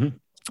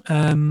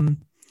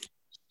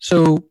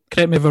 So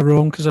correct me if I'm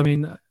wrong, because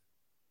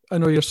I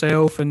know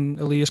yourself and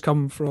Elias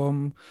come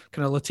from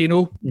kind of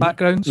Latino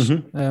backgrounds.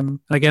 And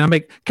again,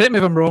 correct me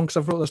if I'm wrong because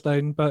I've wrote this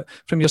down, but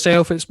from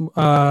yourself, it's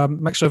a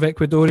mixture of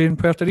Ecuadorian,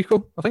 Puerto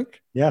Rico, I think.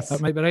 Yes.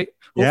 That might be right.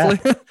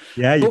 Hopefully.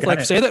 Yeah. Hopefully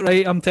I've said it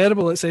right. I'm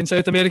terrible at saying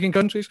South American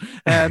countries.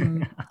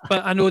 But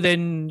I know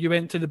then you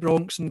went to the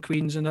Bronx and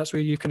Queens, and that's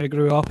where you kind of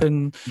grew up.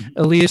 And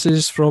Elias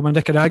is from a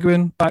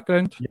Nicaraguan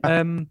background.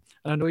 Yeah. And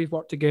I know you've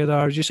worked together,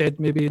 as you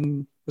said, maybe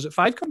in, was it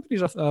 5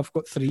 companies? I've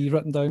got 3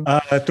 written down.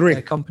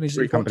 3 companies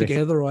that you've worked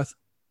together with.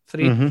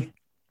 3.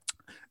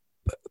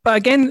 But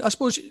again, I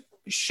suppose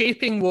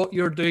shaping what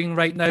you're doing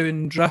right now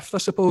in Drift, I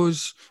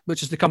suppose,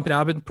 which is the company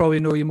I would probably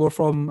know you more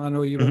from. I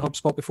know you were in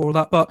HubSpot before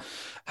that, but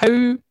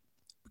how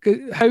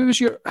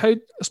I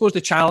suppose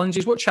the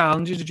challenges, what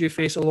challenges did you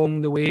face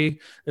along the way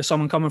as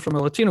someone coming from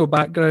a Latino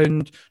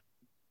background?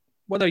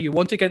 Whether you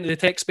want to get into the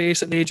tech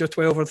space at the age of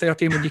 12 or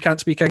 13 when you can't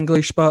speak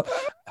English, but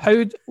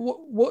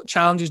what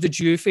challenges did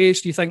you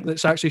face, do you think,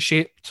 that's actually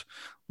shaped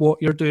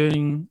what you're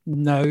doing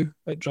now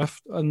at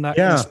Drift in that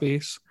kind of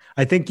space?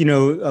 I think,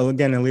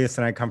 again, Elias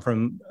and I come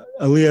from,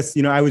 I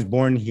was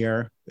born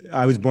here.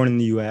 I was born in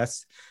the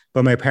US,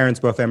 but my parents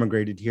both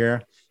emigrated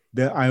here.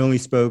 I only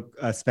spoke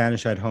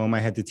Spanish at home.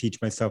 I had to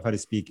teach myself how to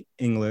speak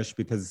English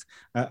because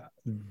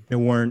there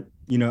weren't,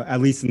 at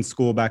least in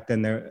school back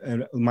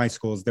then, my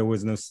schools, there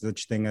was no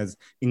such thing as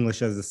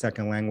English as a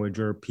second language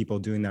or people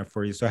doing that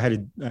for you. So I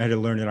had to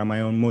learn it on my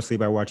own, mostly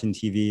by watching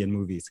TV and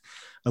movies.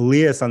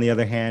 Elias, on the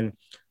other hand,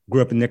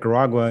 grew up in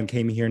Nicaragua and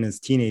came here in his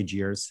teenage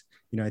years.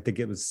 I think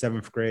it was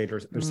 7th grade or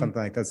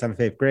something like that, 7th,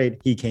 8th grade,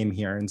 he came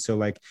here. And so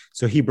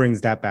he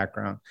brings that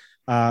background.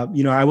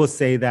 I will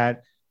say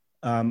that,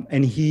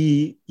 and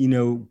he,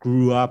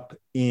 grew up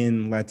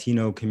in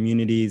Latino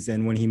communities.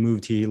 And when he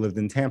moved here, he lived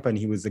in Tampa and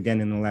he was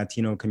again in the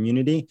Latino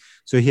community.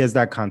 So he has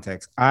that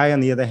context. I, on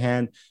the other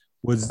hand,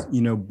 was,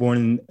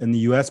 born in the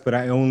US, but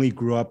I only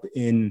grew up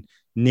in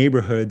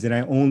neighborhoods and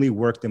I only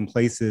worked in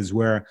places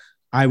where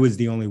I was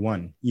the only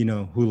one,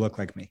 who looked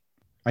like me.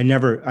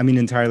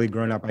 Entirely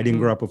grown up, I didn't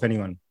grow up with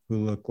anyone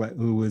who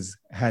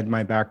had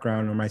my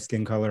background or my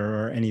skin color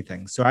or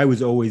anything. So I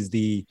was always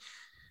the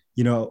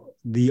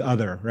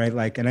other,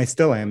 right? And I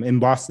still am. In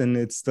Boston,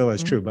 it still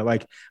is true,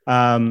 but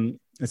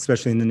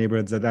especially in the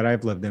neighborhoods that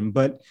I've lived in.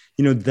 But,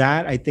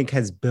 that I think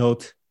has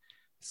built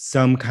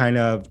some kind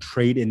of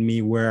trait in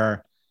me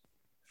where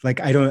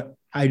I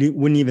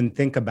wouldn't even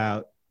think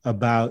about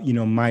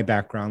my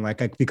background,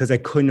 because I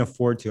couldn't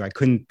afford to. I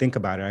couldn't think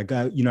about it.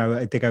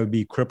 I think I would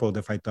be crippled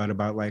if I thought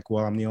about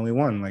I'm the only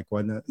one. I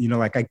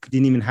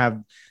didn't even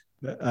have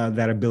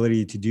that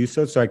ability to do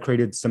so. So I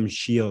created some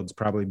shields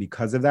probably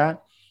because of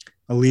that.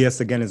 Elias,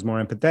 again, is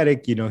more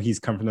empathetic. He's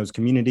come from those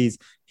communities.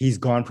 He's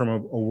gone from a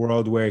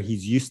world where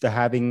he's used to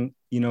having,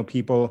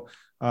 people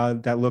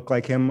that look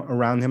like him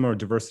around him or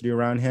diversity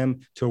around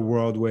him to a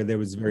world where there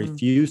was very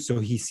few. So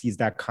he sees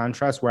that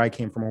contrast where I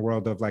came from a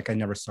world of I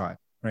never saw it.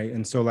 Right.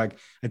 And so I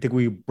think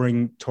we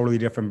bring totally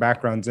different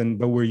backgrounds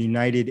but we're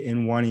united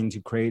in wanting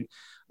to create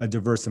a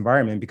diverse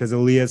environment because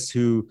Elias,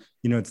 who,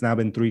 it's now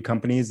been 3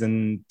 companies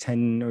in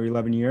 10 or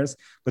 11 years,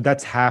 but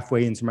that's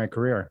halfway into my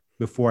career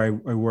before I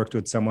worked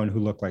with someone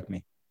who looked like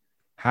me.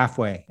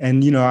 Halfway.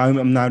 And,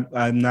 I'm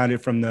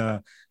not from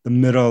the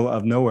middle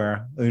of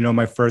nowhere.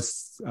 My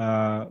first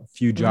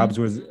few jobs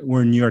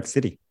were in New York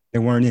City. They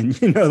weren't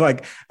in,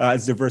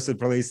 as diverse a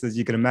place as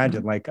you can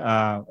imagine.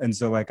 And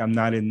so I'm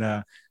not in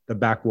the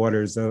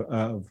backwaters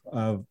of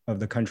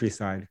the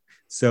countryside.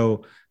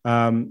 So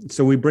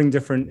So we bring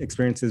different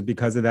experiences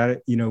because of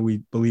that. We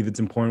believe it's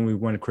important. We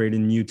want to create a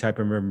new type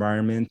of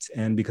environment,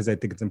 and because I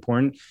think it's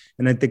important.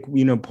 And I think,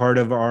 part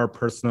of our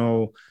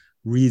personal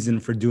reason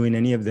for doing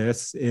any of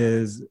this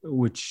is,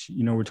 which,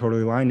 we're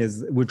totally aligned,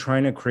 is we're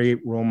trying to create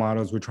role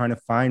models. We're trying to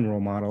find role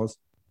models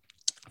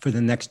for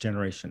the next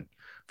generation,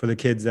 for the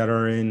kids that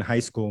are in high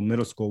school,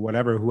 middle school,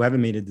 whatever, who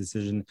haven't made a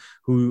decision,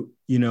 who,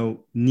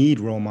 need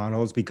role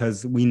models,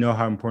 because we know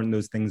how important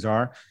those things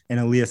are. And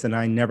Elias and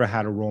I never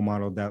had a role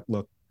model that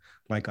looked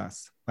like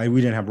us. Like, we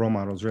didn't have role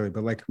models really,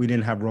 but like, we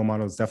didn't have role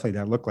models definitely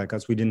that looked like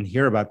us. We didn't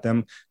hear about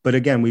them. But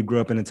again, we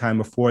grew up in a time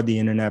before the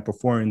internet,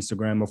 before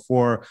Instagram,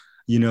 before,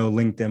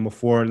 LinkedIn,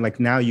 before, like,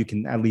 now you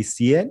can at least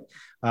see it.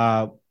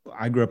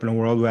 I grew up in a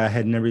world where I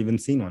had never even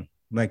seen one.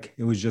 Like,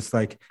 it was just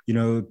like,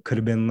 it could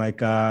have been like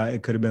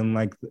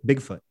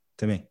Bigfoot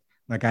to me.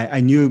 Like, I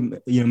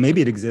knew,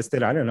 maybe it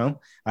existed. I don't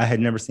know. I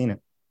had never seen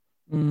it.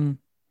 Mm.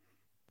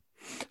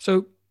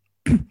 So,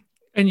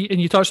 and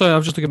you touched on it, I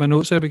was just looking at my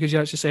notes there, because you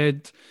actually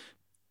said,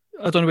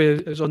 I don't know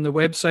whether it's on the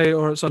website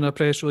or it's on a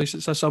press release,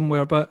 it's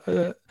somewhere, but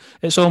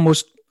it's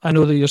almost, I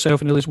know that yourself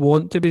and Elias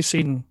want to be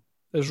seen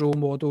as role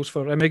models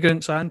for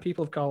immigrants and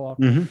people of colour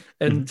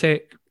in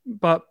tech.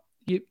 But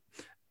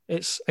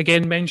it's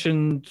again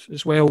mentioned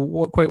as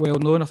well, quite well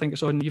known. I think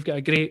it's on, you've got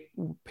a great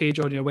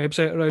page on your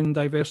website around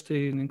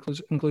diversity and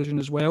inclusion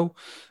as well.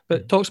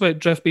 But it talks about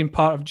Drift being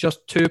part of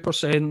just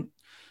 2%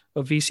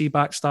 of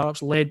VC-backed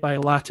startups led by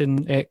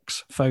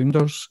Latinx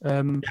founders.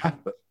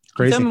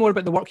 Crazy. Tell me more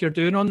about the work you're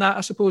doing on that,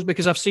 I suppose,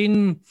 because I've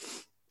seen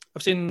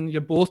you're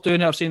both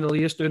doing it. I've seen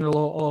Elias doing a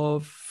lot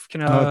of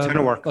kind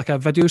of work, like a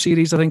video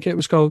series, I think it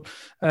was called.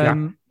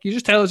 Can you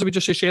just tell us, we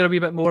just share a wee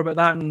bit more about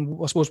that, and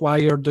I suppose why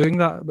you're doing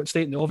that, but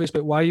stating the obvious,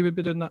 but why you would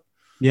be doing that?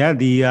 Yeah,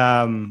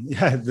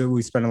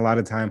 we spent a lot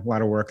of time, a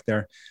lot of work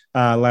there,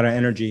 a lot of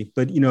energy.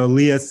 But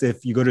Elias,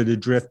 if you go to the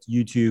Drift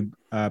YouTube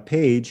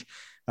page,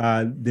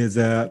 there's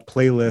a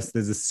playlist,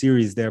 there's a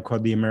series there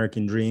called The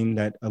American Dream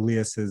that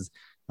Elias is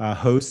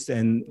host,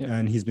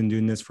 and he's been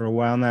doing this for a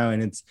while now,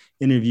 and it's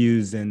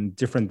interviews and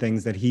different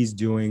things that he's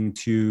doing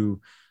to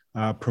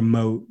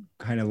promote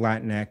kind of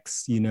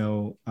Latinx,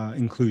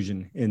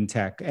 inclusion in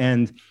tech.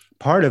 And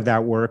part of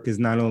that work is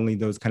not only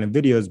those kind of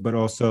videos, but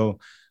also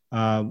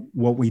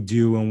what we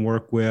do and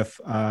work with,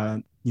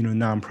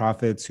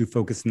 nonprofits who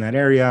focus in that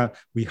area.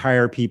 We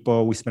hire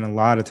people. We spend a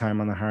lot of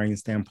time on the hiring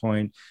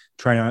standpoint,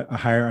 trying to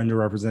hire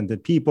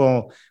underrepresented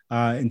people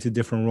into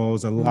different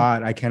roles. A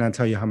lot. I cannot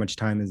tell you how much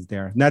time is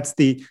there. And that's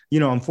the,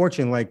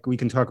 unfortunately, like, we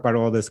can talk about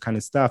all this kind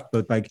of stuff,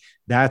 but like,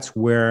 that's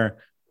where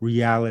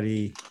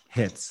reality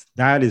hits.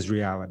 That is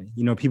reality.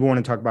 People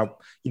want to talk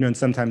about, and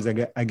sometimes I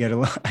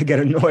get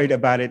annoyed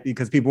about it,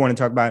 because people want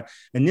to talk about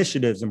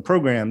initiatives and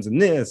programs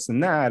and this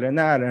and that and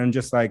that. And I'm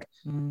just like,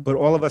 but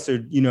all of us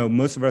are,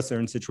 most of us are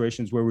in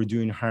situations where we're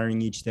doing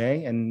hiring each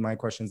day. And my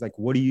question is like,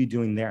 what are you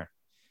doing there?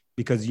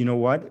 Because you know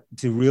what,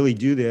 to really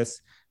do this,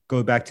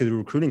 go back to the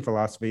recruiting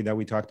philosophy that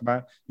we talked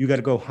about, you got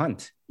to go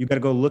hunt. You got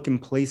to go look in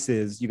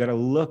places. You got to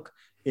look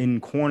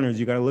in corners.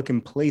 You got to look in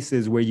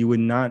places where you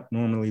would not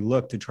normally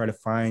look, to try to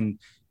find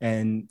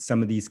and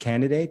some of these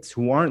candidates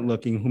who aren't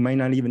looking, who might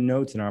not even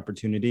know it's an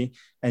opportunity.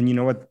 And you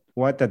know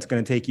what, that's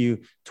going to take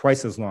you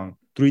twice as long,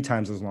 3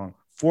 times as long,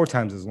 4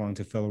 times as long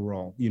to fill a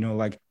role,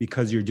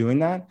 because you're doing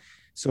that.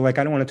 So like,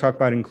 I don't want to talk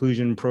about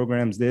inclusion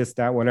programs, this,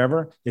 that,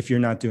 whatever, if you're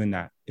not doing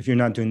that, if you're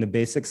not doing the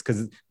basics,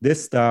 because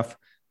this stuff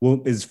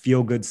is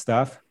feel good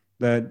stuff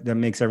that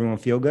makes everyone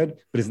feel good,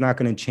 but it's not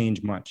going to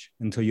change much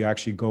until you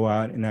actually go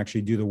out and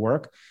actually do the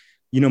work.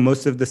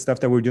 Most of the stuff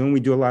that we're doing, we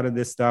do a lot of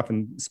this stuff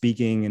and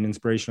speaking and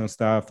inspirational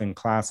stuff and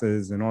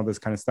classes and all this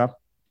kind of stuff.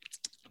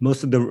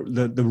 Most of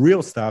the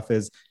real stuff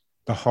is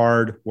the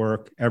hard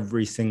work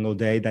every single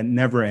day that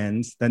never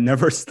ends, that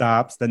never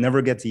stops, that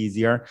never gets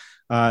easier,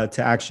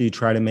 to actually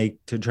try to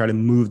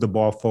move the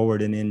ball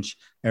forward an inch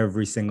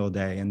every single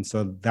day. And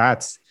so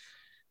that's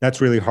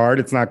really hard.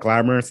 It's not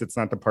glamorous. It's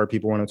not the part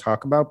people want to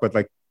talk about, but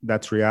like,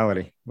 that's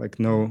reality. Like,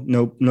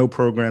 no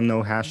program,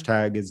 no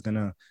hashtag is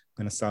gonna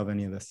solve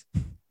any of this.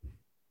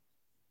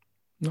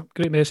 No,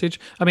 great message.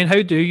 I mean,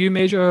 how do you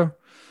measure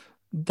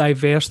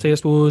diversity, I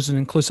suppose,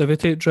 and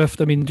inclusivity at Drift?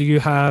 I mean, do you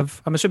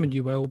have, I'm assuming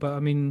you will, but I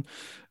mean,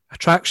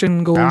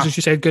 attraction goals, as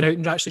you said, going out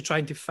and actually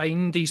trying to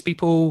find these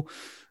people.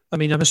 I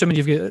mean, I'm assuming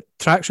you've got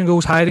traction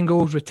goals, hiring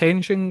goals,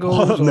 retention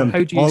goals. All of them.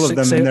 How do you all of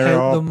them, and they're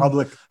all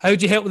public. How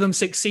do you help them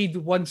succeed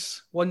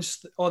once?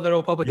 Oh, they're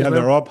all public. Yeah, as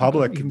well? They're all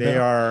public. They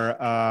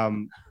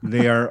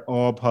are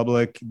all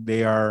public.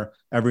 They are,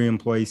 every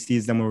employee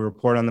sees them. We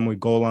report on them. We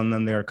goal on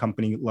them. They are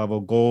company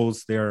level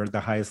goals. They are the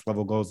highest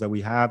level goals that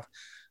we have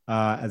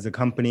as a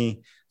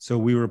company. So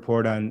we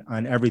report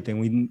on everything.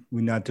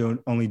 We not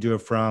only do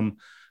it from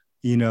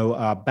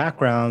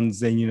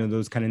backgrounds and,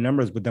 those kind of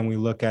numbers, but then we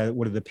look at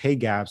what are the pay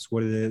gaps,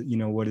 what are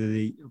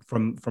the,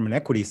 from an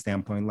equity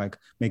standpoint, like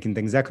making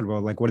things equitable,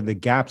 like what are the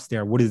gaps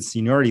there? What are the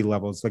seniority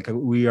levels? Like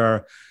we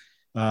are,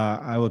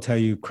 I will tell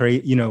you,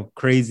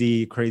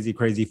 crazy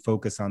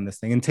focus on this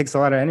thing. And it takes a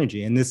lot of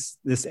energy, and this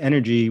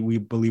energy we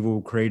believe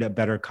will create a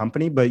better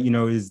company, but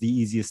is the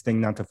easiest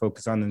thing not to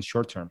focus on in the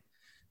short term.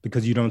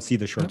 because you don't see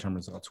the short-term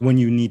results. When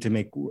you need to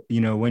make,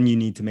 when you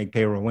need to make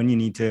payroll, when you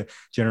need to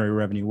generate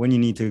revenue, when you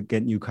need to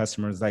get new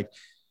customers, like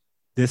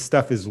this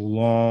stuff is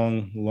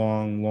long-term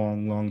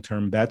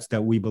bets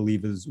that we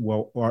believe is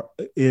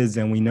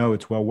and we know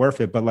it's well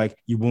worth it, but like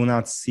you will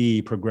not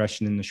see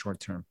progression in the short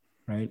term,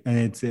 right? And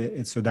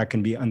it's so that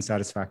can be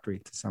unsatisfactory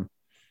to some.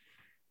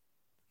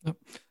 Yep.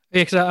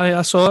 Yeah, because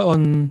I saw it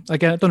on,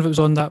 again, I don't know if it was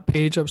on that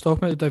page I was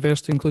talking about, the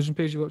diversity inclusion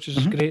page, which is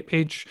a great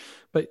page,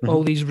 but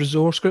all these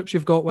resource groups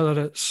you've got,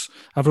 whether it's,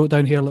 I've wrote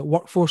down here like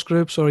workforce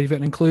groups, or you've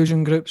got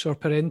inclusion groups or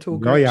parental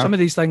groups. Some of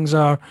these things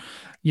are,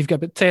 you've got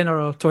about 10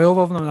 or 12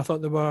 of them, and I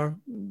thought they were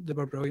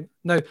brilliant.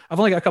 Now, I've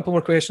only got a couple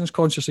more questions,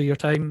 conscious of your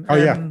time.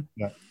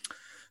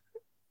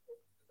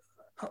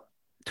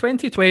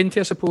 2020,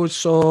 I suppose,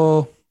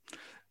 saw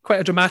quite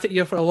a dramatic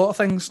year for a lot of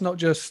things, not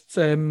just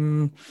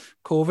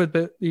COVID,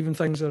 but even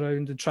things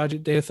around the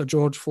tragic death of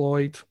George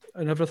Floyd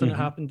and everything that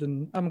happened.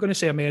 And I'm going to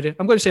say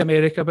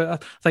America, but I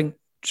think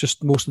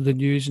just most of the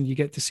news and you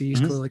get to see is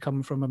clearly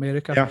coming from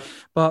America. Yeah.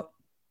 But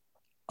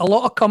a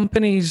lot of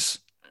companies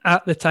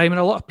at the time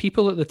and a lot of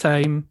people at the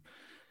time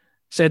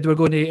said they were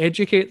going to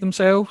educate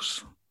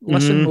themselves,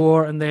 listen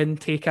more, and then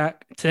take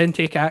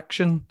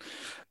action.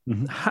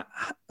 I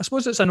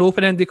suppose it's an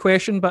open-ended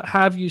question, but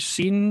have you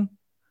seen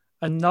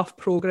enough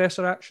progress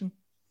or action?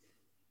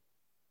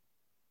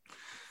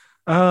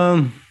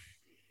 I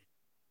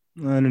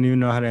don't even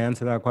know how to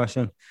answer that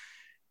question.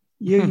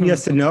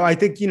 Yes and no. I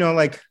think,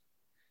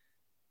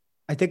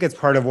 I think it's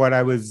part of what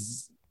I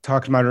was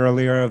talking about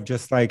earlier of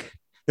just like,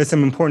 there's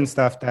some important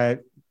stuff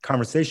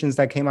conversations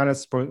that came out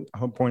as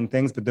important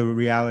things, but the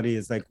reality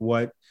is like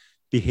what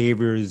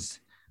behaviors,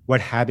 what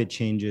habit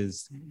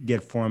changes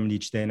get formed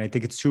each day. And I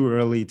think it's too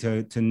early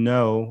to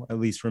know, at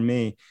least for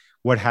me,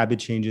 what habit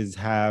changes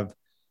have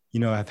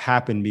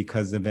happened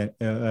because of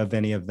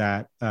any of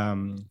that,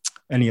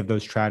 any of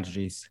those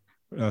tragedies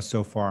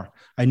so far.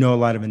 I know a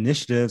lot of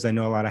initiatives. I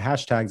know a lot of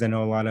hashtags. I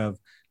know a lot of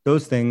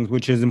those things,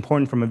 which is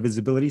important from a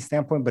visibility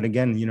standpoint. But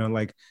again,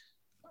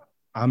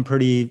 I'm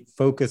pretty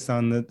focused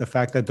on the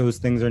fact that those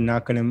things are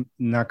not going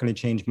to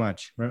change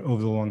much, right,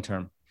 over the long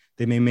term.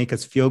 They may make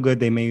us feel good.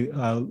 They may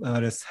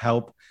let us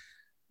help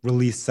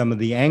release some of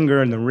the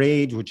anger and the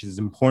rage, which is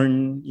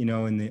important,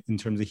 in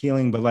terms of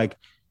healing. But like,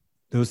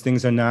 those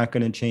things are not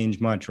going to change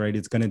much, right?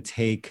 It's going to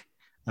take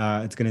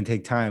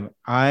time.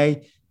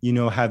 I,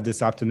 have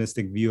this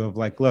optimistic view of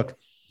like, look,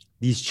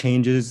 these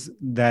changes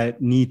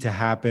that need to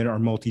happen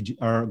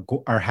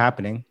are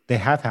happening. They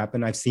have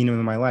happened. I've seen them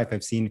in my life.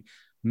 I've seen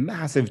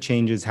massive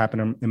changes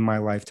happen in my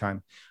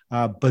lifetime,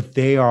 but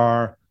they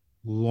are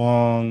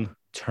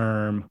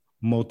long-term,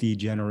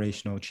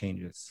 multi-generational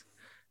changes.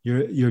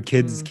 Your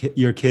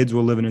kids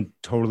will live in a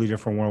totally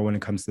different world when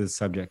it comes to this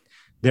subject.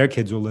 Their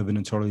kids will live in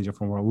a totally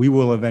different world. We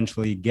will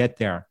eventually get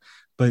there,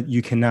 but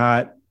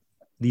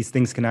these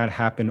things cannot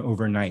happen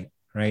overnight,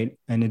 right?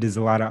 And it is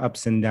a lot of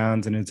ups and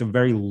downs, and it's a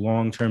very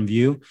long-term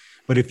view.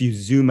 But if you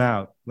zoom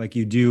out, like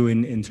you do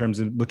in terms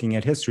of looking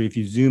at history, if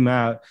you zoom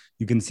out,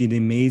 you can see the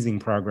amazing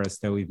progress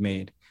that we've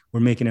made. We're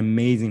making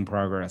amazing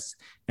progress,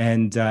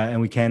 and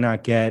we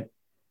cannot get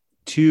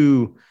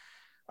too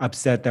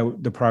upset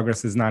that the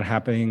progress is not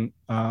happening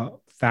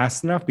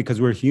fast enough,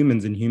 because we're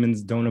humans and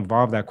humans don't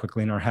evolve that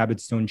quickly and our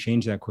habits don't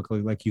change that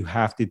quickly. Like you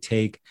have to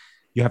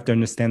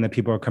understand that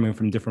people are coming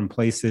from different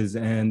places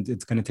and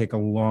it's going to take a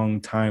long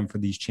time for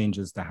these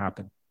changes to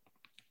happen.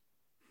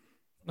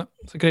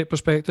 That's a great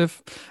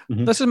perspective.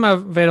 This is my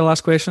very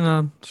last question.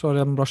 I'm sorry,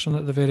 I'm rushing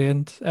at the very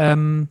end.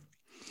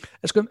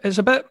 It's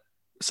a bit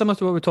similar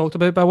to what we talked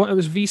about, but it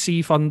was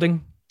VC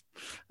funding.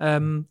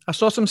 I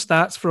saw some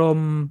stats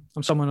from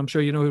someone I'm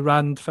sure you know who,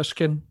 Rand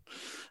Fishkin,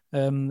 the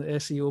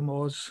SEO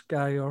Moz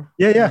guy.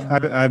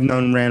 I've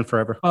known Rand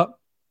forever.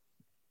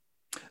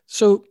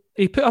 So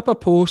he put up a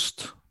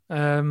post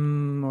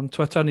on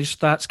Twitter, and his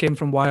stats came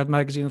from Wired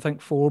magazine, I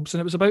think Forbes,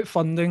 and it was about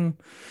funding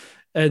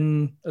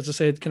in, as I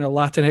said, kind of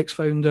Latinx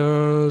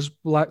founders,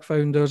 Black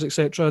founders,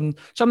 etc. And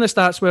some of the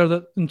stats were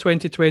that in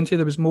 2020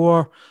 there was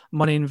more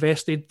money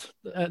invested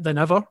than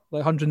ever,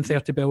 like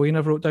 130 billion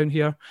I've wrote down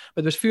here.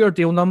 But there's fewer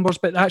deal numbers,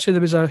 but actually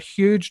there was a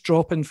huge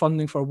drop in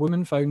funding for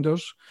women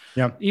founders.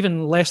 Yeah.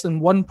 Even less than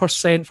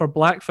 1% for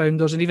Black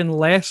founders, and even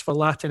less for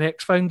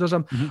Latinx founders.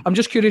 I'm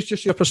just curious,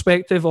 just your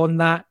perspective on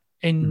that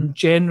in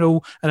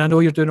general. And I know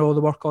you're doing all the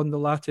work on the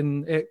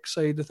Latinx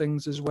side of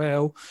things as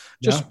well.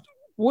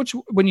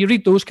 When you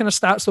read those kind of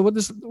stats, so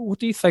what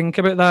do you think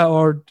about that,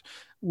 or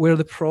where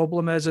the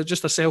problem is? Is it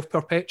just a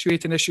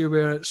self-perpetuating issue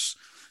where it's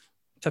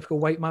typical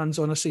white man's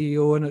on a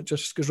CEO and it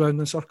just goes round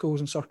in circles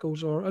and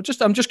circles? Or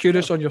I'm just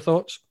curious on your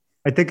thoughts.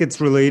 I think it's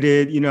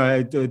related,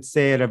 I would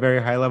say at a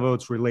very high level,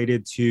 it's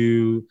related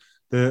to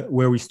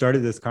where we started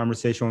this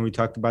conversation when we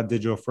talked about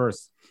digital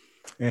first.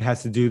 It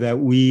has to do that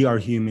we are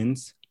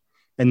humans,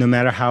 and no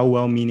matter how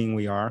well-meaning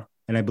we are,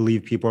 and I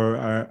believe people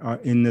are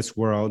in this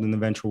world, in the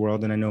venture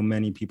world, and I know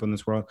many people in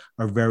this world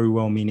are very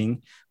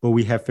well-meaning, but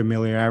we have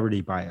familiarity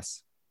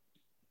bias.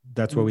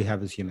 That's what we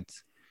have as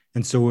humans.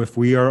 And so if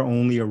we are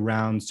only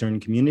around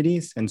certain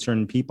communities and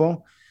certain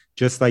people,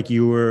 just like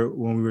you were,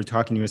 when we were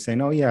talking, you were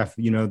saying, oh yeah,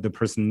 you know, the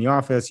person in the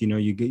office, you know,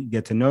 you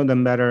get to know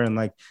them better. And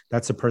like,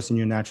 that's the person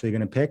you're naturally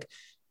going to pick.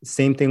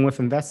 Same thing with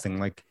investing.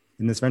 Like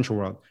in this venture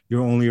world,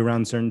 you're only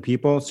around certain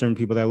people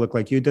that look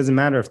like you. It doesn't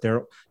matter if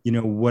they're, you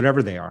know,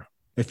 whatever they are.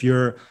 If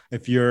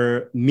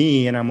you're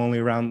me and I'm only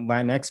around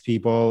Latinx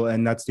people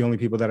and that's the only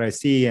people that I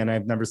see and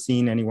I've never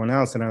seen anyone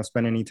else and I don't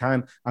spend any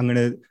time, I'm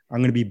going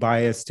to be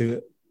biased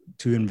to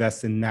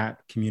invest in that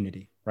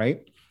community.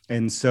 Right.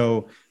 And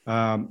so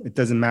it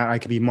doesn't matter. I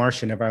could be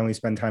Martian. If I only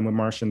spend time with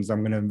Martians, I'm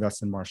going to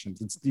invest in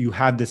Martians. You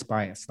have this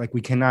bias. Like we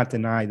cannot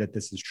deny that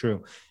this is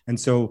true. And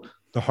so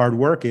the hard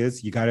work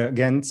is you got to,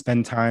 again,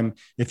 spend time.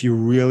 If you're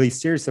really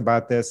serious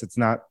about this, it's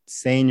not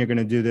saying you're going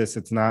to do this.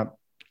 It's not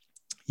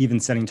even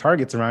setting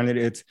targets around it.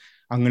 It's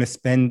I'm going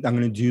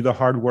to do the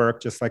hard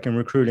work, just like in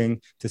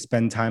recruiting, to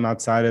spend time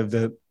outside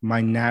of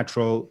my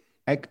natural,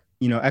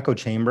 echo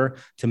chamber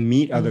to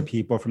meet other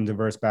people from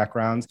diverse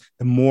backgrounds.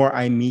 The more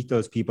I meet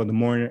those people, the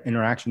more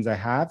interactions I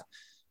have,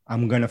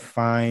 I'm going to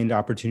find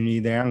opportunity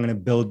there. I'm going to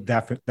build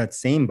that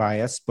same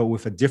bias, but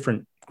with a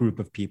different group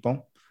of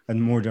people, a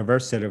more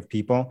diverse set of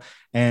people.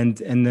 And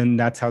then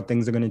that's how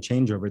things are going to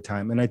change over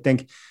time. And I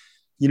think,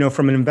 you know,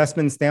 from an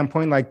investment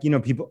standpoint, like, you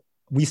know,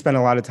 we spend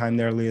a lot of time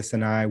there, Elias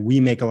and I.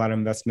 We make a lot of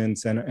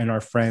investments, and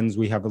our friends.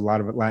 We have a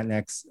lot of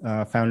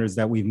Latinx founders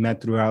that we've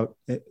met throughout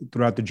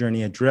the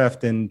journey at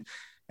Drift, and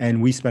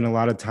we spend a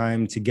lot of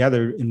time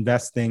together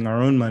investing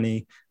our own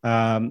money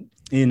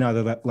in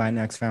other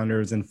Latinx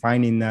founders and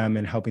finding them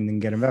and helping them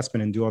get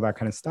investment and do all that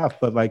kind of stuff.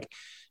 But like,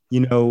 you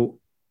know,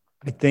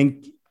 I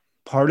think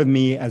part of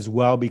me as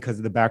well, because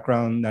of the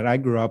background that I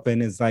grew up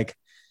in, is like,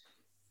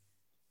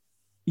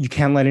 you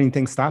can't let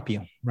anything stop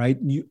you, right?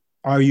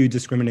 Are you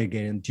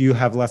discriminated? Do you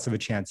have less of a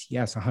chance?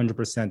 Yes,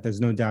 100%.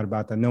 There's no doubt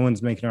about that. No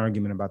one's making an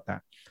argument about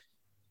that.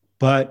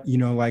 But, you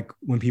know, like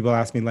when people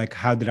ask me, like,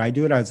 how did I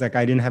do it? I was like,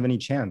 I didn't have any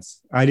chance.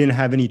 I didn't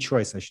have any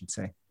choice, I should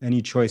say.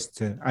 Any choice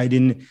I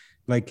didn't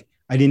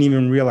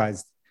even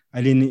realize.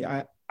 I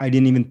didn't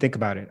even think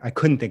about it. I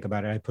couldn't think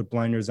about it. I put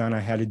blinders on. I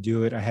had to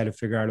do it. I had to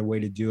figure out a way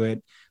to do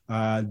it.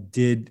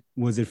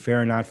 Was it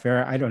fair or not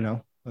fair? I don't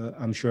know.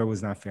 I'm sure it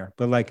was not fair.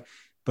 But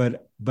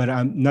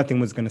nothing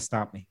was going to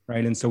stop me,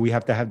 right? And so we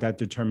have to have that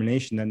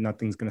determination that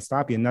nothing's going to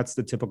stop you. And that's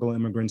the typical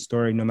immigrant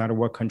story, no matter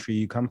what country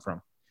you come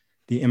from.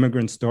 The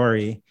immigrant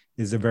story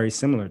is a very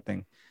similar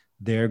thing.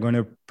 They're going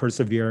to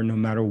persevere no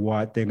matter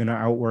what. They're going to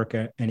outwork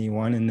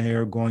anyone, and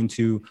they're going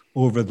to,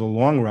 over the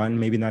long run,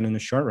 maybe not in the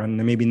short run,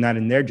 and maybe not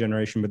in their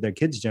generation, but their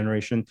kids'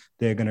 generation,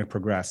 they're going to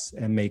progress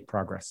and make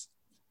progress.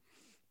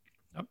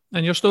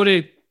 And your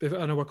story,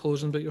 I know we're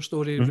closing, but your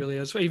story really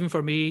is, even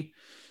for me,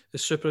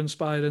 is super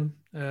inspiring.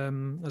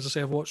 As I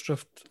say, I've watched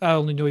Drift. I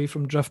only knew you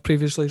from Drift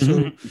previously,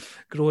 so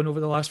growing over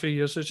the last few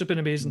years. So it's just been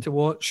amazing to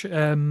watch.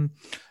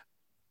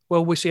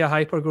 Will we see a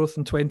hyper growth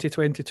in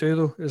 2022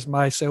 though, is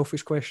my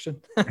selfish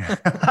question.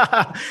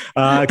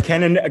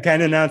 Can't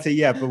announce it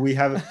yet, but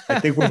I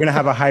think we're going to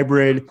have a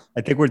hybrid.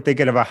 I think we're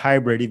thinking of a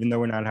hybrid, even though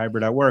we're not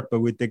hybrid at work, but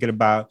we're thinking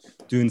about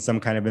doing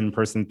some kind of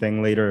in-person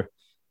thing later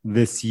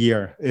this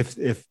year, if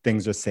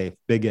things are safe,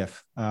 big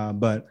if,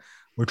 but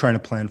we're trying to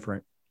plan for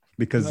it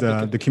because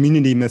the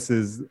community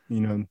misses, you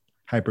know,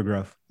 hyper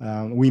growth.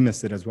 We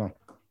miss it as well.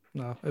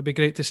 No, it'd be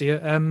great to see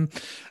it.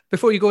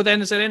 Before you go then,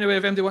 is there any way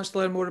if anybody wants to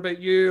learn more about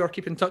you or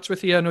keep in touch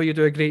with you? I know you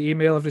do a great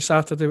email every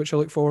Saturday, which I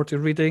look forward to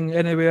reading.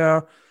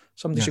 Anywhere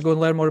somebody should go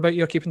and learn more about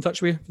you or keep in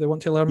touch with you if they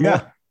want to learn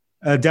more?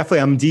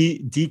 Definitely. I'm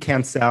D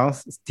Cancel,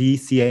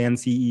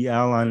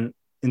 DCANCEL on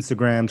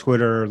Instagram,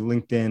 Twitter,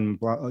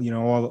 LinkedIn, you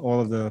know,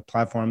 all of the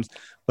platforms.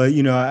 But,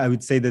 you know, I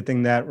would say the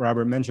thing that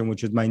Robert mentioned,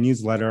 which is my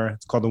newsletter,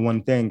 it's called The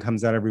One Thing,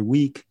 comes out every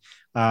week.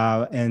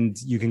 And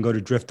you can go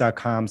to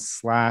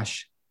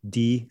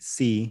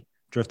drift.com/DC,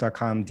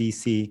 drift.com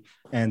DC,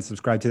 and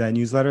subscribe to that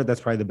newsletter.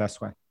 That's probably the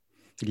best way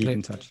to keep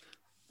in touch.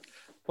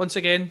 Once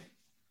again,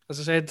 as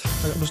I said,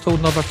 I was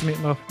told never to meet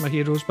my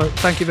heroes, but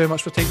thank you very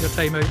much for taking your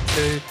time out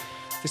to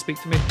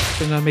speak to me. It's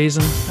been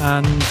amazing,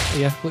 and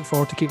look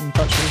forward to keeping in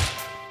touch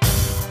with you.